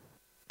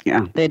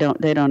 Yeah, they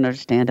don't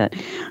understand it.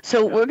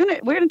 So we're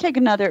gonna take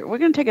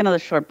another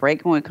short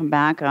break. When we come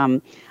back, I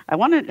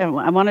want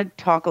to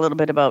talk a little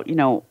bit about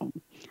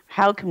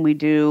how can we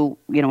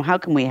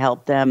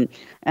help them,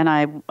 and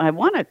I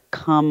want to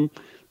come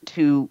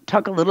to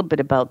talk a little bit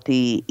about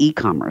the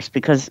e-commerce,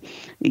 because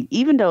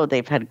even though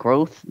they've had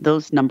growth,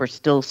 those numbers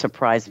still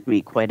surprise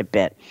me quite a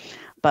bit.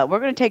 But we're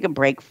going to take a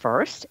break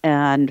first.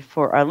 And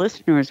for our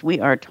listeners, we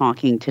are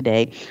talking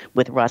today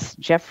with Russ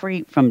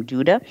Jeffrey from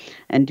Duda.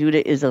 And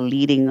Duda is a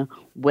leading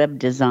web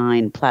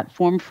design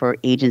platform for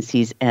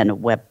agencies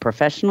and web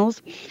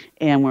professionals.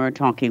 And we're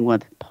talking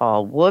with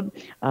Paul Wood.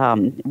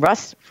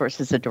 Russ,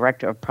 first, is the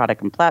Director of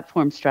Product and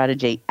Platform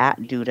Strategy at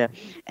Duda,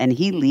 and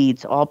he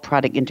leads all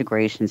product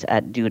integrations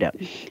at Duda.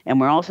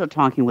 And we're also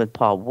talking with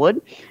Paul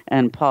Wood,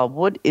 and Paul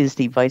Wood is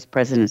the Vice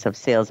President of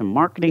Sales and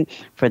Marketing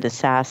for the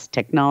SaaS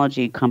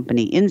technology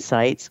company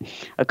Insights,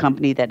 a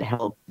company that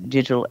helps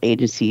digital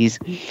agencies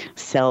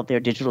sell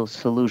their digital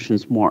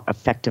solutions more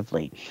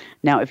effectively.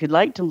 Now, if you'd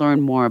like to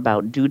learn more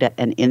about Duda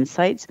and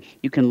Insights,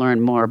 you can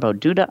learn more about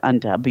Duda on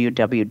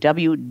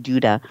www.duda.co.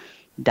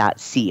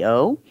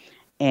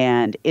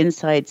 And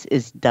Insights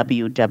is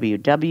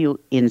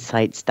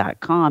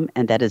www.insights.com,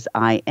 and that is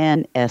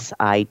INSITES,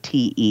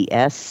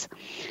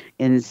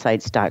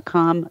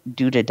 insights.com,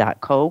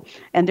 duda.co.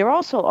 And they're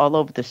also all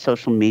over the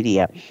social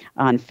media.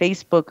 On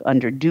Facebook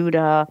under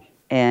Duda,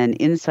 and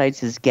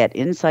Insights is Get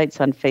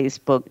Insights on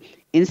Facebook.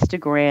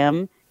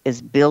 Instagram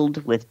is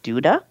Build with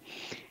Duda.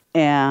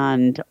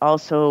 And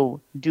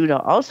also,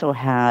 Duda also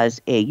has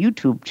a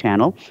YouTube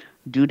channel,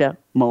 Duda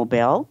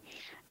Mobile.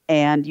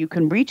 And you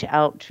can reach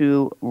out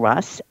to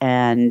Russ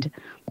and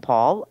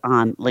Paul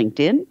on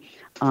LinkedIn.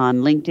 On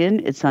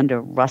LinkedIn, it's under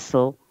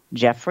Russell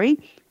Jeffrey,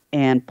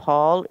 and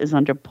Paul is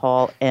under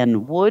Paul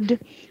N. Wood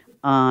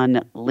on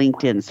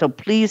LinkedIn. So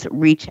please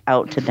reach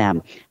out to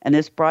them. And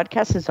this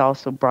broadcast is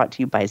also brought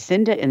to you by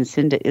Cinda, and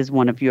Cinda is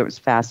one of Europe's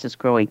fastest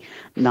growing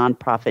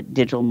nonprofit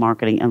digital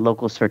marketing and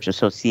local search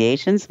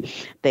associations.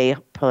 They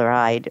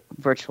provide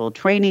virtual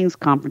trainings,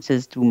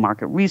 conferences, do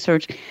market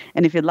research.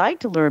 And if you'd like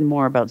to learn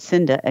more about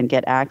Cinda and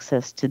get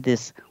access to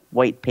this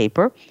white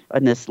paper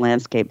on this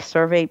landscape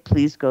survey,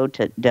 please go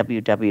to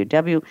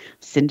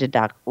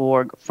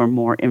www.cinda.org for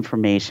more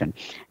information.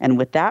 And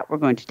with that, we're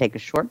going to take a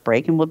short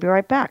break, and we'll be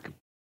right back.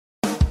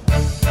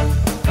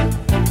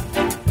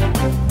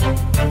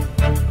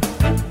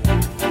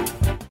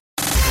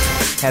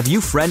 Have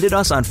you friended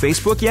us on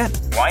Facebook yet?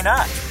 Why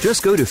not?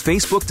 Just go to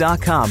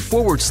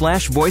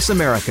facebook.com/Voice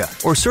America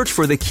or search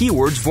for the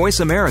keywords Voice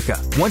America.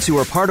 Once you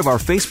are part of our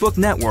Facebook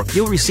network,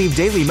 you'll receive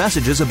daily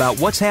messages about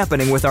what's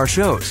happening with our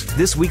shows,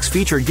 this week's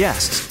featured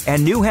guests,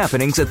 and new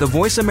happenings at the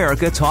Voice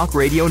America Talk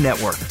Radio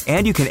Network.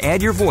 And you can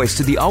add your voice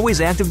to the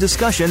always active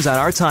discussions on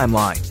our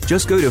timeline.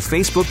 Just go to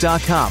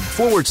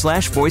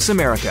facebook.com/Voice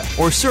America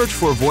or search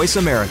for Voice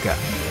America.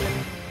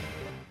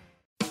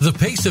 The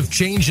pace of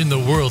change in the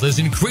world is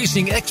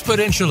increasing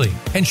exponentially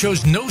and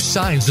shows no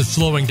signs of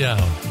slowing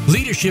down.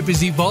 Leadership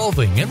is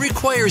evolving and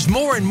requires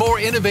more and more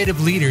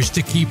innovative leaders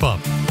to keep up.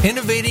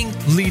 Innovating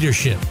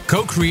Leadership,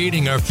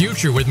 co-creating our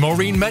future with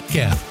Maureen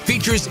Metcalf,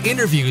 features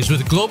interviews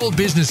with global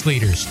business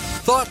leaders,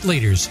 thought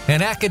leaders,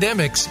 and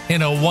academics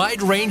in a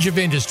wide range of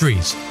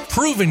industries.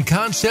 Proven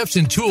concepts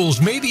and tools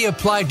may be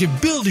applied to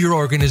build your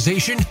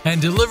organization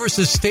and deliver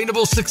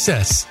sustainable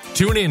success.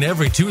 Tune in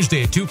every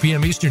Tuesday at 2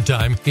 p.m. Eastern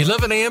Time,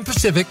 11 a.m.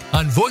 Pacific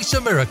on Voice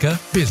America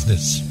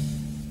Business.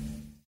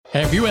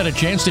 Have you had a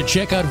chance to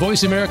check out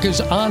Voice America's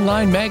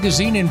online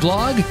magazine and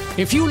blog?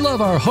 If you love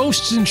our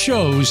hosts and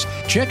shows,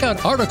 check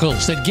out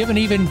articles that give an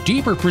even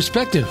deeper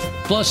perspective,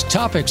 plus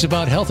topics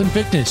about health and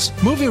fitness,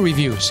 movie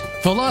reviews,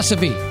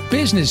 philosophy,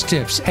 business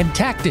tips and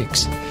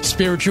tactics,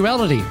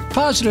 spirituality,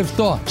 positive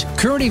thought,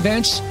 current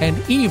events,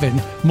 and even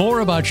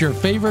more about your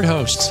favorite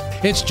hosts.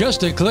 It's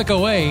just a click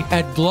away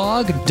at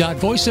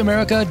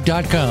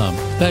blog.voiceamerica.com.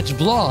 That's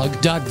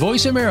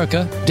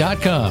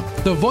blog.voiceamerica.com.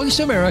 The Voice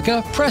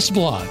America Press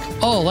Blog.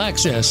 All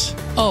access,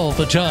 all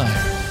the time.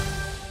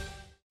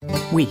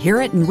 We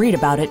hear it and read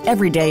about it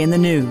every day in the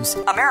news.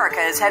 America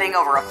is heading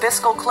over a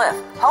fiscal cliff.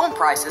 Home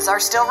prices are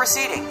still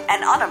receding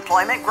and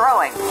unemployment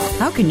growing.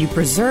 How can you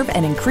preserve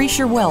and increase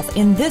your wealth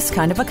in this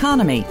kind of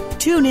economy?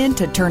 Tune in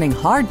to Turning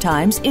Hard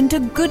Times into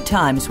Good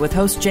Times with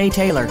host Jay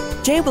Taylor.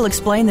 Jay will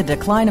explain the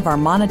decline of our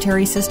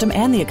monetary system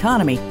and the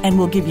economy and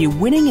will give you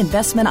winning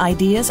investment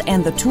ideas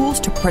and the tools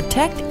to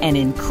protect and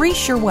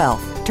increase your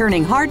wealth.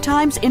 Turning Hard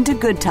Times into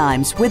Good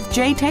Times with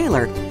Jay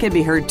Taylor can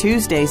be heard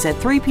Tuesdays at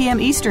 3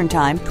 p.m. Eastern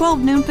Time, 12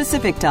 noon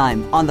Pacific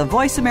Time on the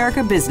Voice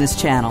America Business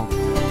Channel.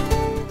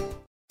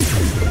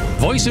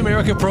 Voice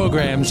America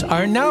programs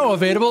are now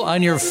available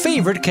on your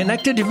favorite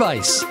connected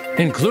device,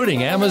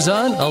 including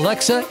Amazon,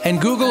 Alexa, and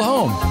Google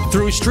Home.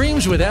 Through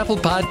streams with Apple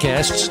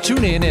Podcasts,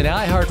 TuneIn, and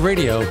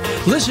iHeartRadio,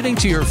 listening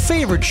to your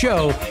favorite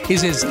show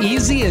is as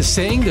easy as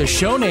saying the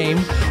show name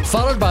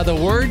followed by the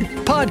word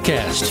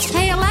podcast.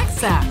 Hey,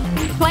 Alexa,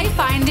 play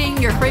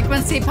Finding Your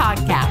Frequency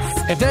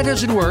podcast. If that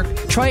doesn't work,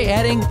 try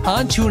adding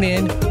on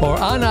TuneIn or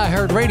on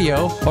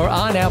iHeartRadio or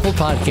on Apple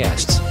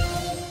Podcasts.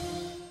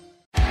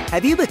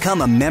 Have you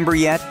become a member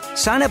yet?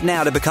 Sign up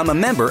now to become a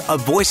member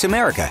of Voice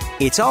America.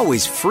 It's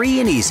always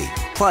free and easy.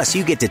 Plus,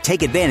 you get to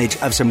take advantage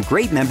of some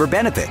great member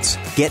benefits.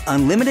 Get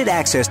unlimited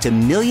access to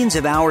millions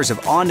of hours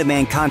of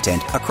on-demand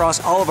content across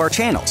all of our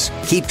channels.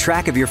 Keep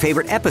track of your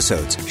favorite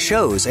episodes,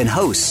 shows, and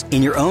hosts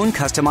in your own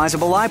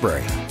customizable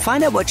library.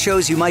 Find out what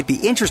shows you might be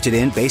interested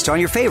in based on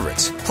your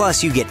favorites.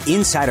 Plus, you get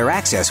insider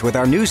access with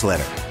our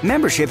newsletter.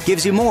 Membership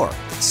gives you more.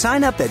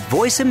 Sign up at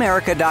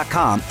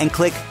voiceamerica.com and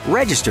click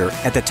Register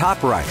at the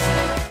top right.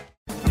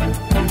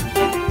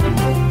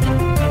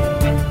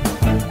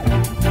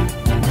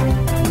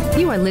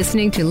 You are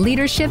listening to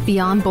Leadership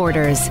Beyond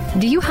Borders.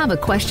 Do you have a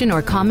question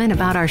or comment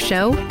about our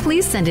show?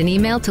 Please send an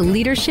email to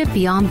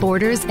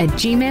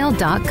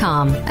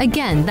leadershipbeyondborders@gmail.com.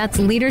 Again, that's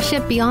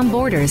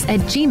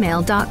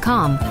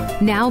leadershipbeyondborders@gmail.com.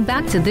 Now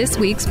back to this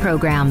week's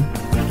program.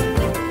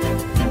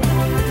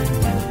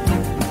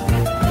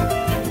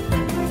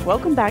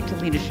 Welcome back to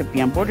Leadership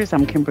Beyond Borders.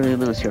 I'm Kimberly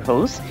Lewis, your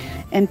host.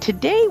 And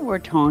today we're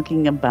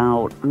talking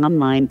about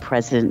online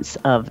presence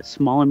of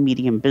small and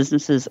medium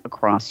businesses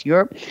across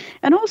Europe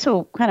and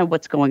also kind of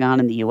what's going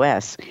on in the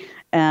U.S.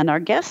 And our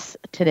guests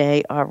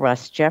today are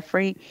Russ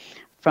Jeffrey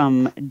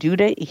from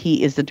Duda.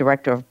 He is the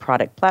Director of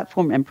Product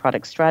Platform and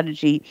Product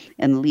Strategy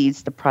and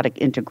leads the product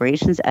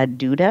integrations at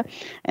Duda.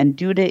 And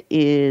Duda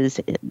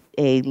is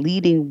a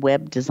leading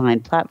web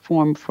design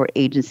platform for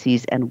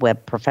agencies and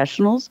web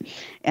professionals.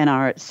 And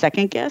our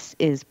second guest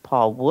is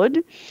Paul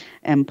Wood.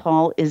 And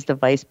Paul is the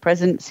Vice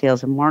President,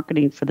 Sales and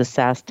Marketing for the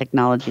SaaS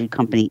technology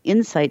company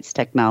Insights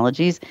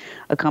Technologies,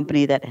 a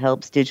company that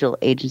helps digital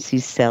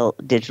agencies sell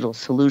digital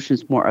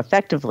solutions more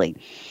effectively.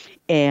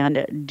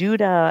 And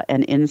Duda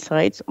and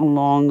Insights,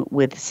 along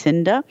with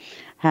Cinda,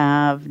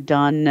 have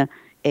done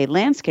a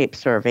landscape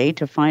survey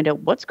to find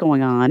out what's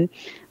going on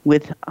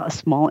with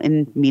small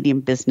and medium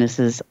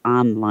businesses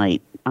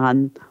online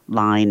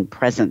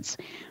presence.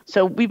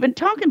 So we've been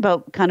talking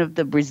about kind of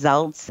the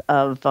results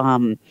of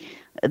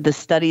the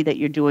study that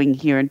you're doing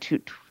here in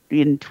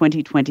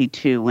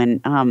 2022,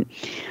 and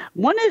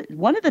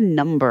one of the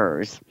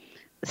numbers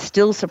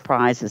still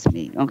surprises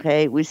me.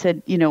 Okay, we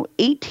said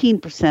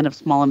 18% of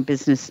small and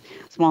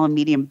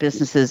medium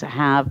businesses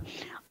have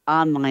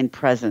online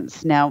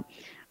presence. Now,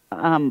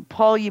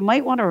 Paul, you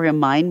might want to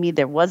remind me,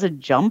 there was a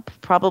jump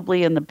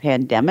probably in the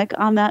pandemic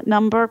on that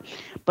number,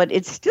 but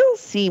it still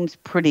seems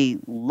pretty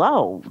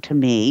low to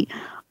me.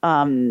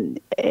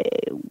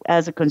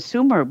 as a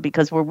consumer,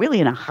 because we're really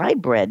in a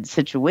hybrid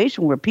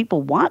situation where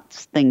people want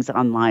things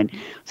online.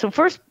 So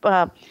first,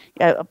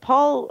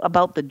 Paul,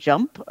 about the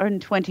jump in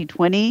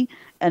 2020,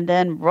 and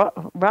then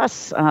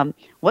Russ,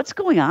 what's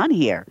going on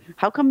here?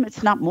 How come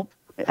it's not?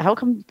 How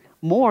come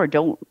more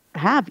don't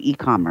have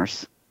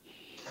e-commerce?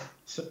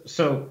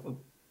 So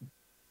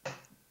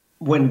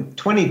when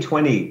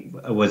 2020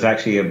 was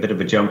actually a bit of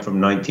a jump from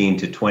 19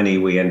 to 20,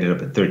 we ended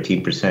up at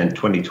 13%.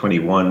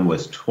 2021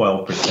 was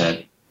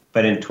 12%.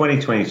 But in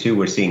 2022,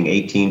 we're seeing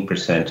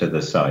 18% of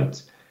the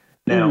sites.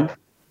 Now,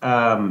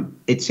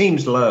 it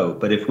seems low,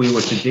 but if we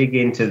were to dig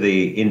into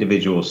the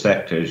individual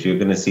sectors, you're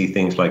going to see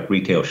things like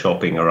retail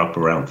shopping are up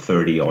around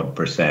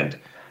 30-odd%.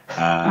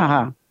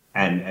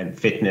 And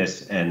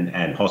fitness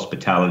and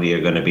hospitality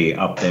are going to be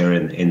up there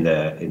in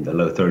the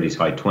low 30s,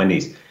 high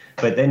 20s.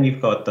 But then you've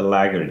got the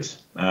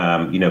laggards,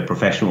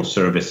 professional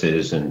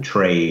services and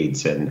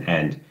trades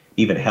and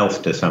even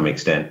health to some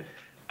extent,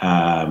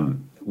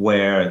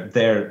 where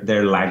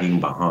they're lagging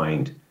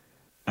behind.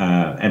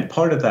 And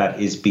part of that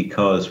is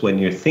because when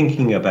you're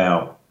thinking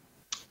about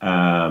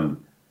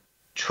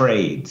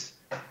trades,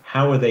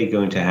 how are they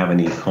going to have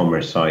an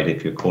e-commerce site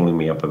if you're calling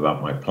me up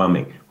about my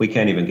plumbing? We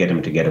can't even get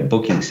them to get a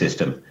booking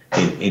system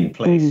in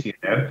place,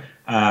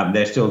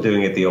 They're still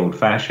doing it the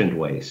old-fashioned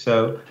way.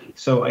 So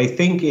I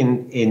think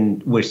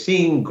we're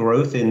seeing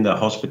growth in the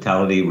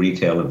hospitality,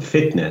 retail, and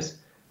fitness,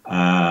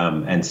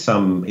 and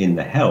some in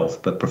the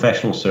health, but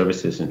professional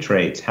services and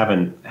trades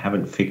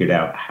haven't figured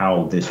out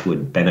how this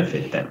would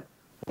benefit them,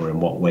 or in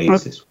what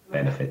ways this would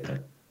benefit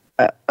them.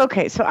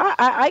 Okay, so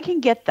I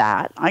can get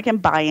that. I can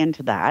buy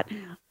into that.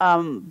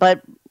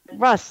 But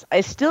Russ,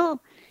 I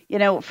still,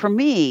 for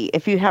me,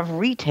 if you have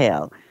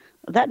retail,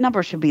 that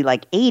number should be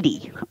like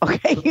 80,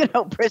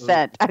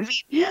 percent.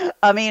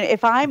 I mean,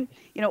 if I'm,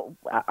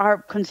 our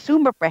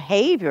consumer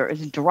behavior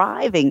is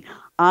driving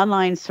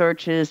online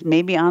searches,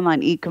 maybe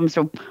online e-commerce.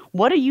 So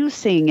what are you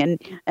seeing?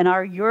 And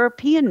are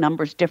European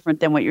numbers different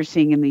than what you're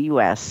seeing in the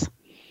U.S.?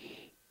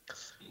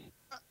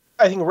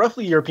 I think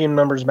roughly European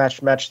numbers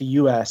match the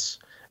U.S.,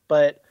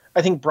 but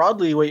I think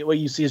broadly what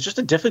you see is just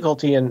a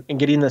difficulty in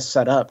getting this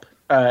set up.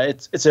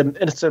 It's an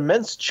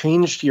immense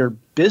change to your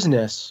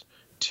business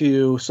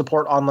to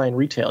support online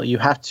retail. You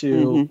have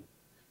to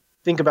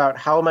think about,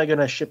 how am I going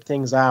to ship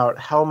things out?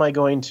 How am I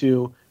going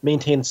to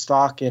maintain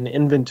stock and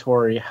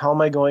inventory? How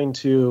am I going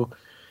to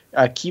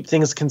keep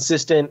things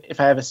consistent if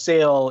I have a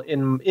sale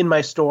in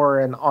my store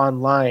and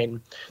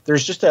online?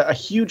 There's just a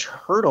huge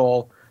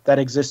hurdle that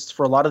exists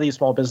for a lot of these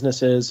small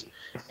businesses.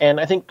 And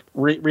I think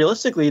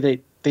realistically,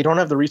 they don't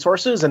have the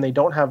resources and they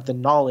don't have the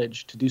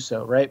knowledge to do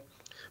so, right?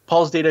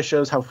 Paul's data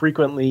shows how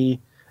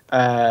frequently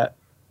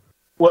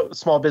what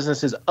small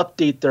businesses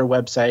update their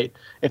website.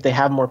 If they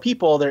have more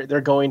people,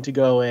 they're going to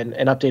go and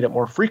update it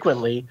more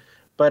frequently.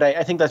 But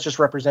I think that's just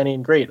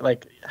representing great.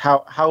 Like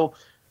how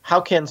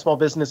can small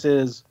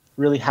businesses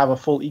really have a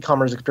full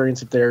e-commerce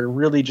experience if they're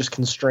really just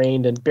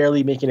constrained and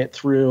barely making it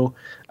through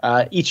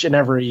each and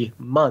every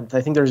month?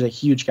 I think there's a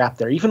huge gap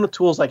there. Even with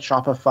tools like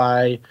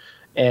Shopify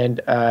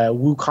and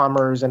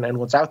WooCommerce and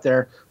what's out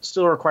there,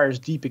 still requires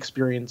deep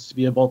experience to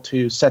be able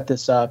to set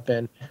this up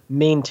and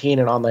maintain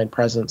an online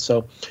presence.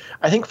 So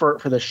I think for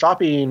the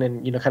shopping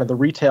and kind of the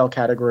retail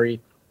category,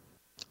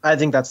 I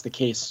think that's the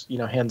case,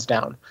 hands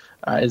down.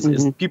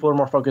 Is people are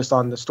more focused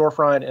on the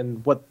storefront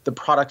and what the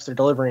products they're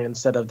delivering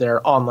instead of their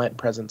online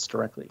presence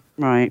directly.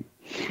 Right.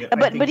 Yeah,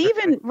 but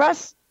even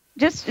Russ,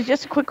 just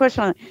a quick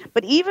question on that.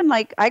 But even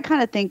like, I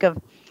kind of think of,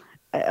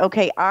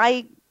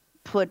 I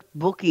put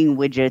booking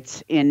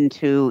widgets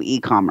into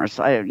e-commerce.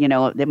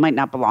 They might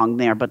not belong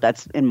there, but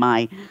that's in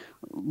my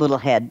little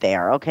head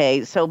there.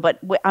 Okay. So, but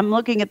I'm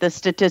looking at the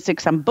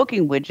statistics on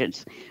booking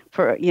widgets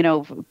for,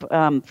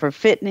 for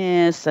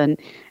fitness and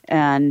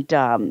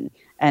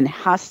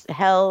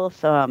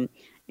health.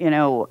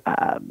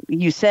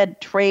 You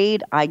said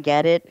trade. I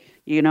get it.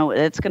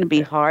 It's going to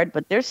be hard,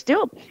 but it's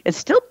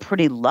still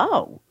pretty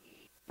low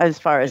as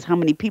far as how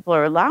many people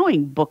are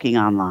allowing booking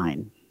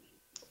online.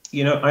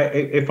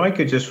 If I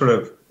could just sort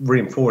of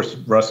reinforce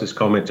Russ's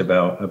comment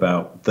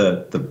about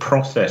the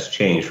process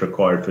change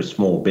required for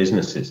small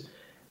businesses.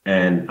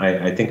 And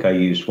I think I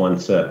used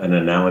once an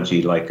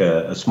analogy like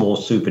a small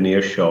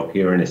souvenir shop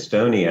here in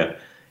Estonia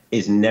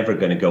is never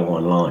going to go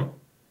online.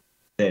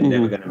 They're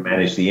never going to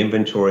manage the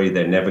inventory.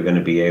 They're never going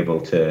to be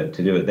able to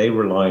do it. They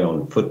rely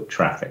on foot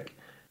traffic.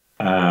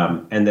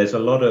 And there's a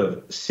lot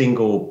of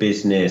single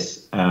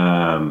business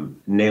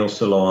nail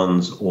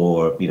salons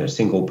or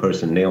single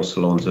person nail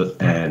salons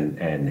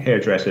and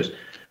hairdressers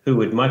who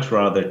would much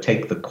rather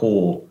take the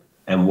call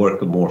and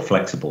work a more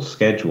flexible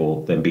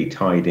schedule than be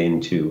tied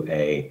into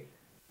a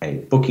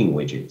booking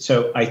widget.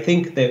 So I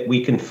think that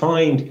we can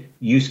find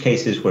use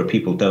cases where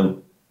people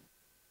don't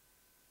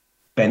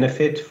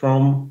benefit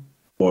from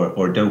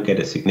or don't get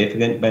a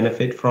significant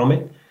benefit from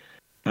it.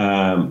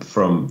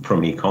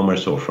 From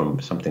e-commerce or from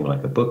something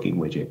like a booking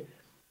widget.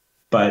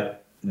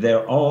 But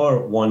there are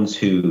ones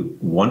who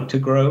want to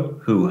grow,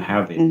 who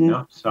have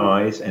enough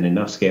size and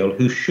enough scale,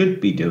 who should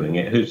be doing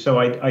it. So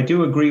I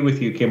do agree with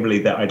you, Kimberly,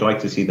 that I'd like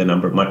to see the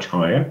number much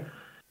higher.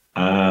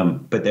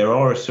 But there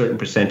are a certain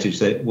percentage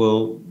that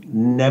will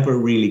never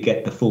really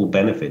get the full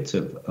benefits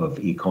of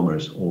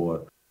e-commerce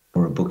or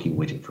a booking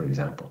widget, for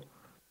example.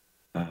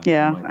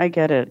 I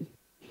get it.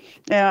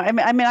 Yeah, I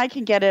mean, I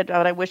can get it,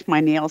 but I wish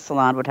my nail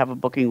salon would have a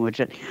booking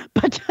widget.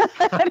 But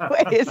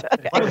anyways,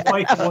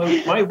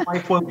 my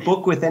wife won't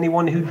book with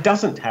anyone who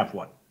doesn't have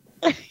one.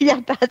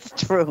 Yeah, that's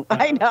true.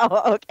 I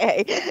know.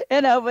 Okay,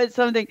 but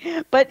something.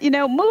 But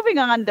moving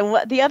on,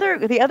 the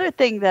other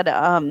thing that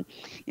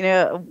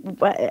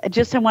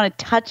just I want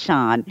to touch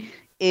on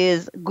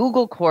is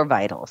Google Core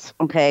Vitals.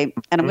 Okay,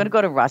 and I'm going to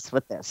go to Russ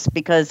with this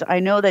because I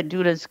know that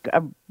Duda's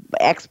an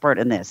expert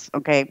in this.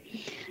 Okay,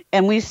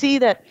 and we see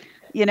that.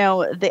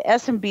 The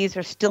SMBs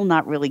are still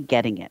not really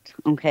getting it.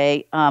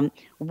 Okay,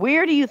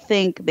 where do you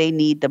think they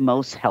need the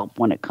most help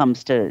when it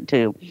comes to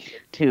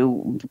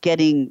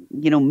getting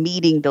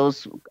meeting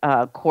those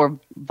core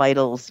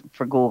vitals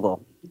for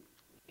Google?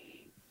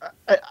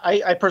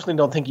 I personally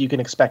don't think you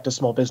can expect a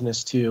small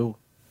business to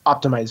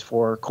optimize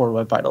for core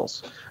web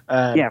vitals.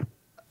 Right.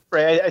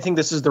 I think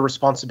this is the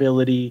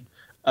responsibility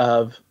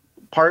of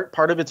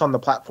part of it's on the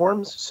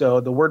platforms.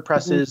 So the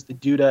WordPresses, the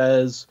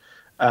Dudas.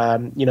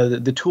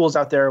 The tools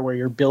out there where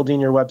you're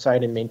building your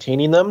website and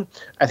maintaining them,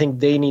 I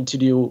think they need to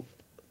do,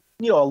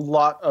 a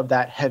lot of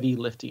that heavy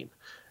lifting.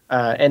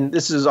 And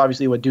this is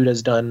obviously what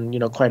Duda's done,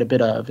 quite a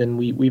bit of, and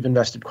we've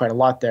invested quite a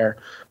lot there.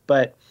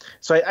 But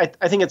so I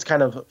think it's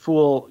kind of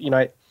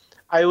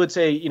I would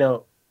say,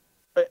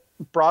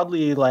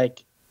 broadly,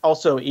 like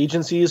also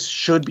agencies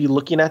should be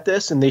looking at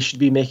this and they should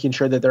be making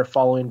sure that they're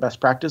following best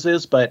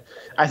practices. But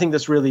I think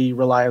this really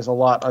relies a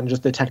lot on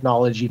just the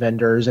technology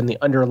vendors and the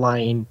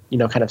underlying,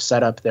 kind of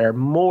setup there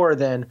more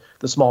than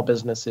the small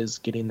businesses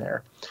getting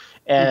there.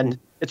 And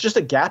it's just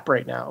a gap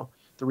right now.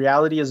 The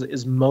reality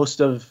is most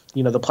of,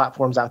 the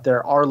platforms out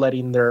there are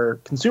letting their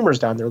consumers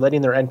down. They're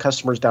letting their end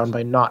customers down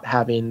by not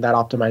having that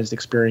optimized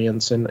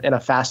experience and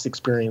a fast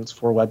experience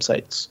for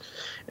websites.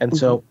 And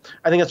so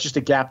I think that's just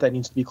a gap that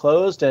needs to be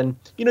closed. And,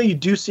 you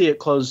do see it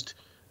closed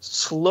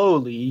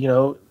slowly,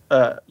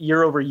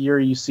 year over year,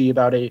 you see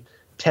about a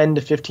 10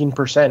 to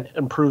 15%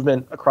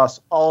 improvement across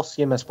all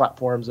CMS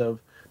platforms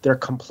of their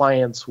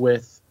compliance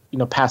with,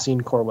 passing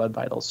core web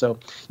vitals. So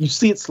you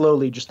see it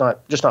slowly, just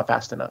not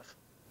fast enough.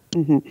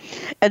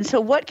 And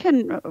so what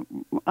can,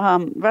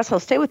 Russ, I'll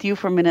stay with you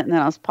for a minute and then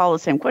I'll ask Paul the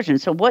same question.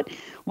 So what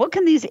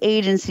can these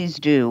agencies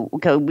do?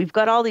 Okay, we've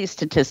got all these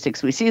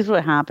statistics. We see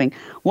what's happening.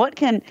 What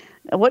can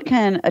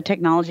a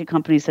technology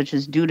company such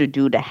as Duda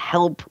do to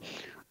help,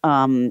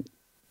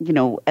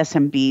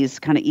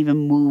 SMBs kind of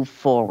even move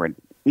forward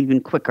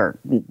even quicker,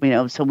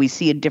 so we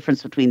see a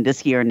difference between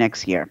this year and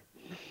next year?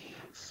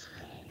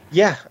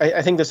 Yeah,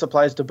 I think this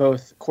applies to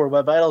both core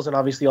web vitals and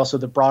obviously also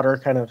the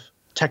broader kind of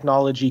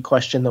technology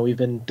question that we've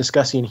been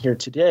discussing here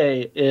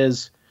today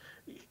is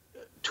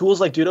tools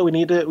like Duda. We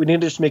need to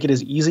just make it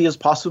as easy as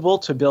possible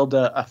to build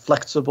a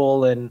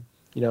flexible and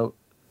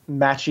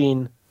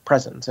matching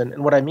presence.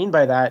 And what I mean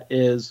by that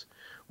is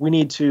we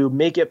need to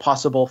make it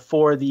possible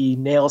for the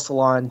nail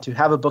salon to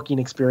have a booking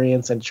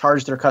experience and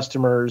charge their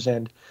customers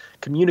and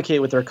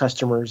communicate with their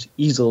customers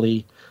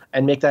easily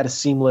and make that a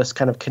seamless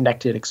kind of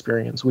connected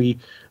experience. We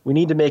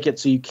need to make it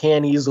so you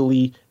can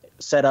easily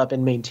set up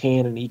and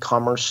maintain an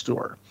e-commerce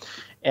store.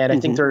 And I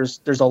think there's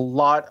a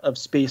lot of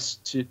space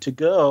to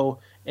go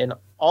in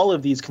all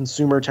of these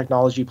consumer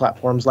technology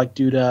platforms like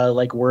Duda,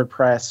 like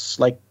WordPress,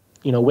 like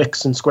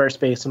Wix and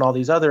Squarespace and all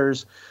these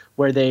others,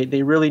 where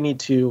they really need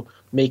to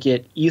make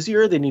it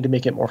easier. They need to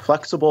make it more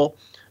flexible,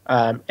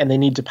 and they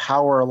need to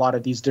power a lot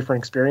of these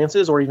different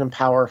experiences or even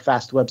power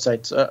fast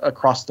websites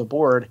across the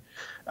board.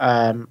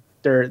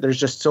 There's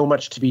just so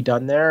much to be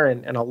done there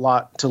and a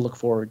lot to look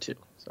forward to.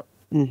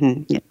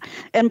 Yeah.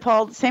 And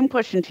Paul, same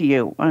question to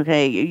you.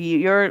 Okay,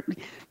 you're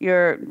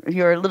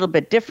a little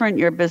bit different.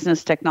 Your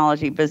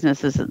technology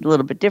business is a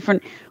little bit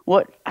different.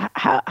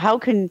 How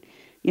can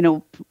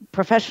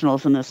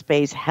professionals in this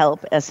space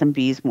help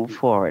SMBs move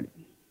forward?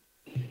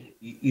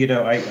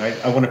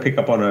 I want to pick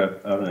up on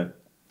a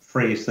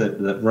phrase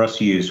that Russ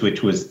used,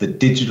 which was the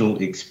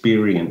digital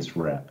experience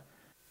rep.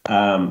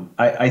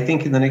 I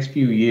think in the next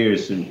few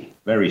years, and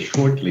very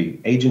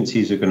shortly,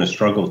 agencies are going to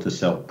struggle to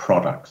sell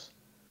products.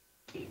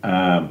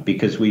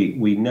 Because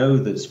we know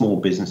that small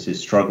businesses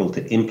struggle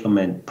to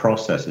implement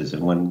processes.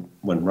 And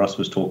when Russ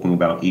was talking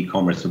about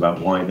e-commerce, about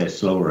why there's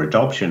slower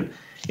adoption,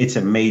 it's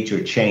a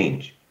major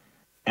change.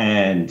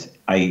 And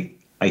I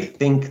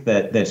think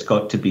that there's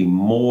got to be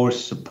more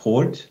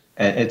support.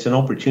 It's an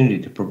opportunity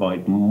to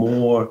provide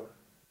more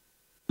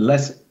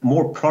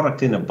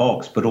product in a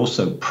box, but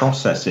also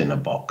process in a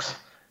box,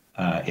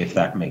 if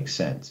that makes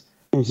sense.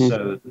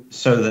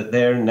 So that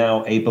they're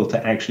now able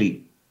to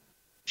actually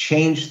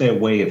change their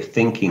way of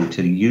thinking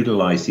to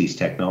utilize these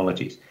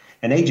technologies.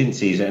 And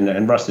agencies,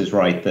 and Russ is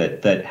right,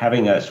 that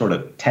having a sort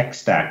of tech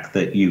stack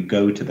that you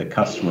go to the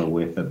customer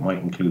with that might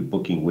include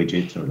booking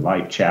widgets or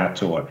live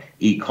chat or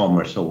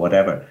e-commerce or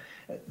whatever,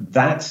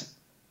 That's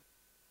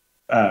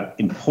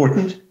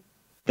important.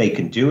 They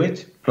can do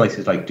it.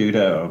 Places like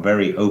Duda are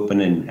very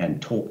open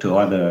and talk to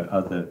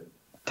other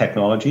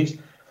technologies.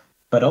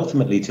 But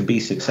ultimately, to be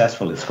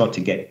successful, it's got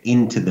to get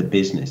into the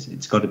business.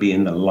 It's got to be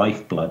in the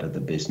lifeblood of the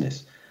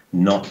business,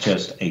 not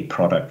just a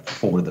product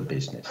for the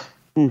business.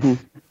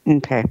 Mm-hmm.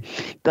 Okay,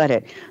 got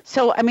it.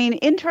 So, I mean,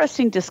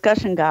 interesting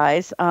discussion,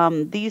 guys.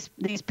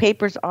 These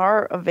papers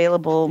are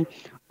available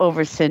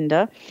over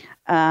Cinda.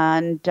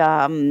 And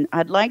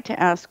I'd like to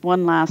ask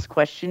one last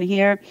question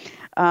here.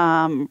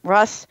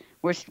 Russ,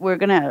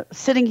 we're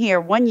sitting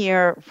here 1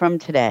 year from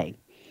today.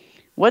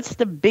 What's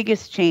the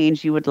biggest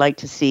change you would like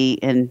to see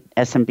in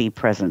SMB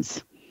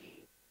presence?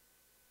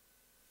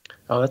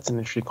 Oh, that's an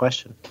interesting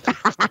question.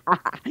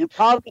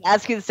 Paul can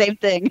ask you the same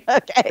thing.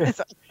 Okay.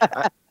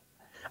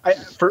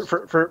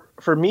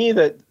 For me,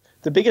 the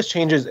biggest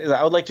change is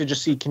I would like to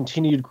just see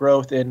continued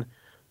growth in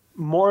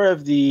more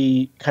of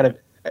the kind of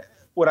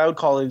what I would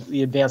call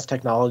the advanced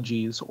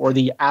technologies or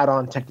the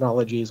add-on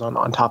technologies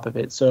on top of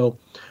it. So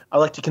I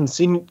like to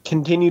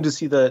continue to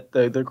see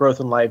the growth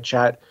in live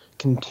chat,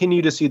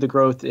 continue to see the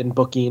growth in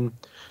booking,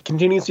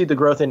 continue to see the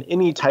growth in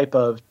any type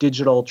of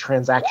digital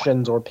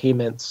transactions or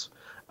payments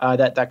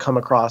that come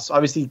across.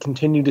 Obviously,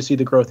 continue to see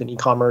the growth in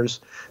e-commerce.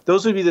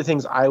 Those would be the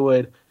things I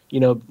would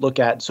look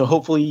at. So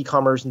hopefully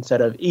e-commerce, instead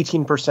of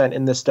 18%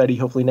 in this study,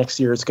 hopefully next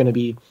year it's going to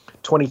be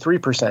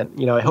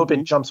 23%. I hope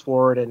it jumps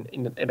forward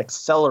and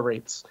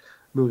accelerates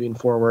moving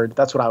forward.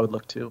 That's what I would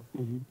look to.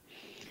 Mm-hmm.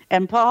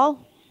 And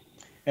Paul?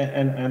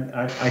 And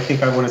I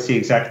think I want to see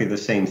exactly the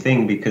same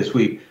thing, because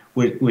we're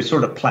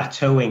sort of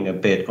plateauing a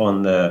bit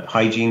on the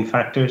hygiene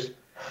factors.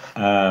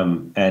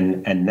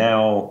 And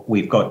now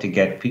we've got to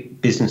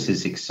get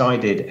businesses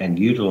excited and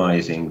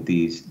utilizing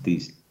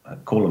these I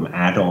call them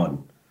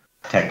add-on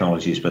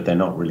technologies, but they're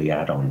not really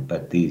add-on,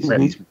 but these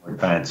more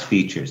advanced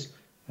features.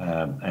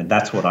 And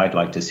that's what I'd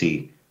like to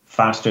see: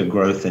 faster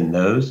growth in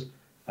those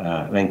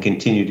and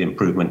continued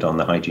improvement on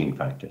the hygiene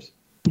factors.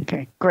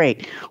 Okay,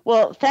 great.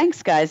 Well,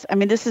 thanks, guys. I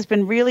mean, this has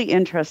been really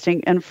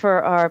interesting. And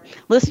for our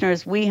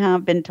listeners, we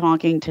have been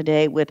talking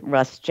today with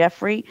Russ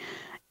Jeffrey,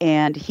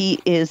 and he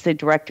is the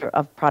Director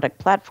of Product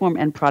Platform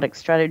and Product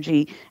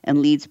Strategy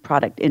and leads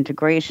product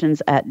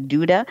integrations at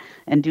Duda.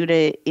 And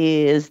Duda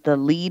is the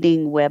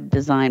leading web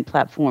design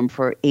platform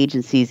for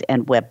agencies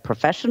and web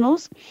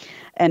professionals.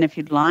 And if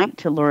you'd like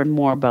to learn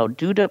more about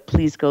Duda,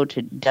 please go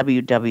to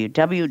www.duda.co.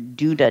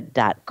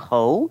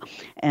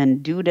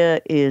 And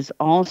Duda is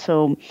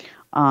also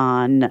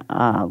on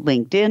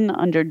LinkedIn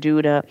under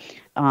Duda,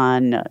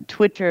 on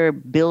Twitter,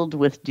 Build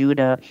with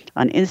Duda,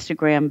 on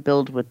Instagram,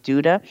 Build with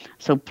Duda.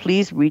 So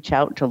please reach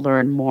out to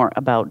learn more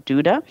about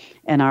Duda.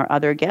 And our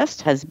other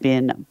guest has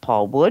been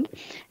Paul Wood,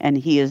 and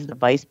he is the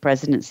Vice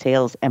President,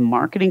 Sales and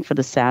Marketing for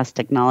the SaaS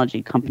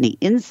technology company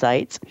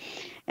Insights.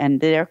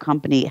 And their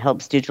company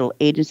helps digital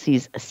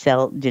agencies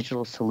sell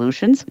digital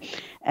solutions.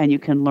 And you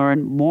can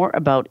learn more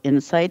about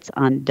Insights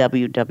on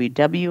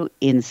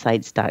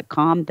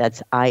www.insights.com.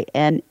 That's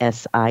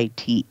INSITES.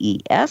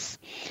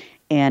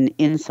 And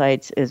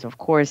Insights is, of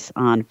course,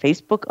 on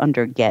Facebook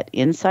under Get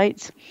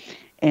Insights.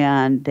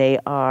 And they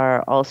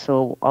are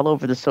also all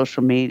over the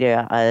social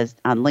media, as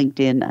on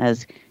LinkedIn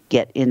as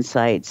Get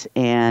Insights,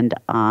 and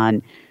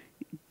on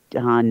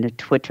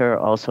Twitter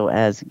also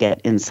as Get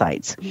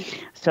Insights.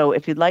 So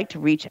if you'd like to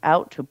reach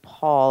out to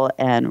Paul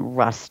and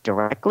Russ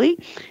directly,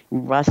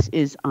 Russ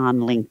is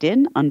on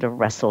LinkedIn under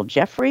Russell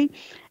Jeffrey,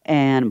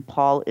 and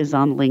Paul is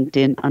on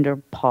LinkedIn under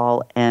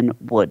Paul N.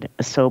 Wood.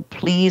 So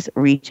please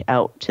reach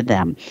out to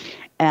them.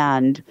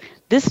 And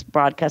this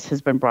broadcast has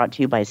been brought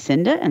to you by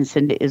Cinda, and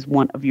Cinda is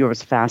one of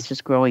Europe's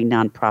fastest growing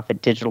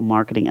nonprofit digital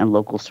marketing and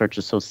local search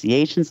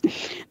associations.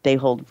 They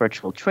hold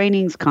virtual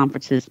trainings,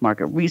 conferences,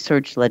 market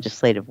research,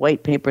 legislative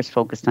white papers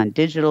focused on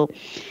digital.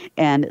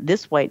 And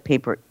this white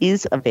paper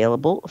is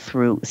available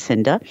through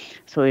Cinda.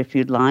 So if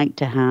you'd like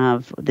to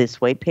have this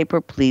white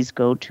paper, please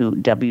go to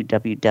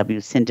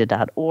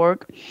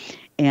www.cinda.org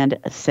and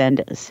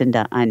send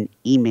Cinda an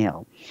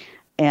email.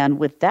 And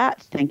with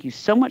that, thank you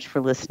so much for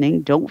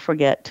listening. Don't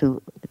forget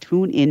to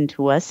tune in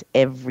to us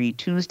every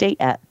Tuesday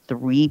at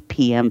 3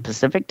 p.m.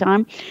 Pacific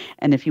time.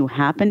 And if you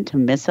happen to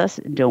miss us,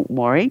 don't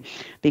worry,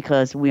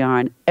 because we are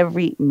on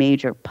every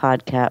major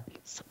podcast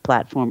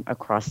platform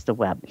across the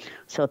web.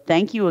 So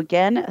thank you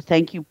again.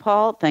 Thank you,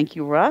 Paul. Thank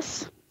you,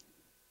 Russ.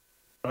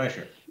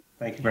 Pleasure.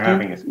 Thank you for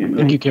having us.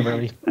 Thank you,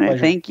 Kimberly.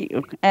 Thank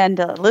you. And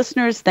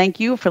listeners, thank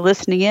you for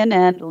listening in,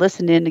 and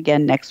listen in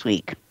again next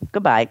week.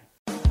 Goodbye.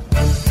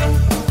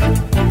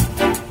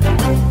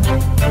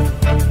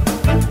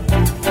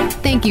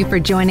 Thank you for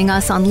joining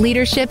us on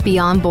Leadership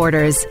Beyond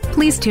Borders.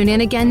 Please tune in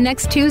again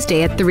next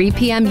Tuesday at 3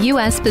 p.m.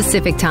 U.S.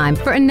 Pacific Time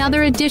for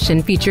another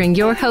edition featuring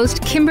your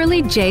host,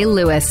 Kimberly J.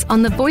 Lewis,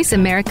 on the Voice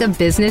America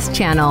Business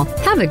Channel.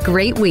 Have a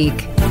great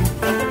week.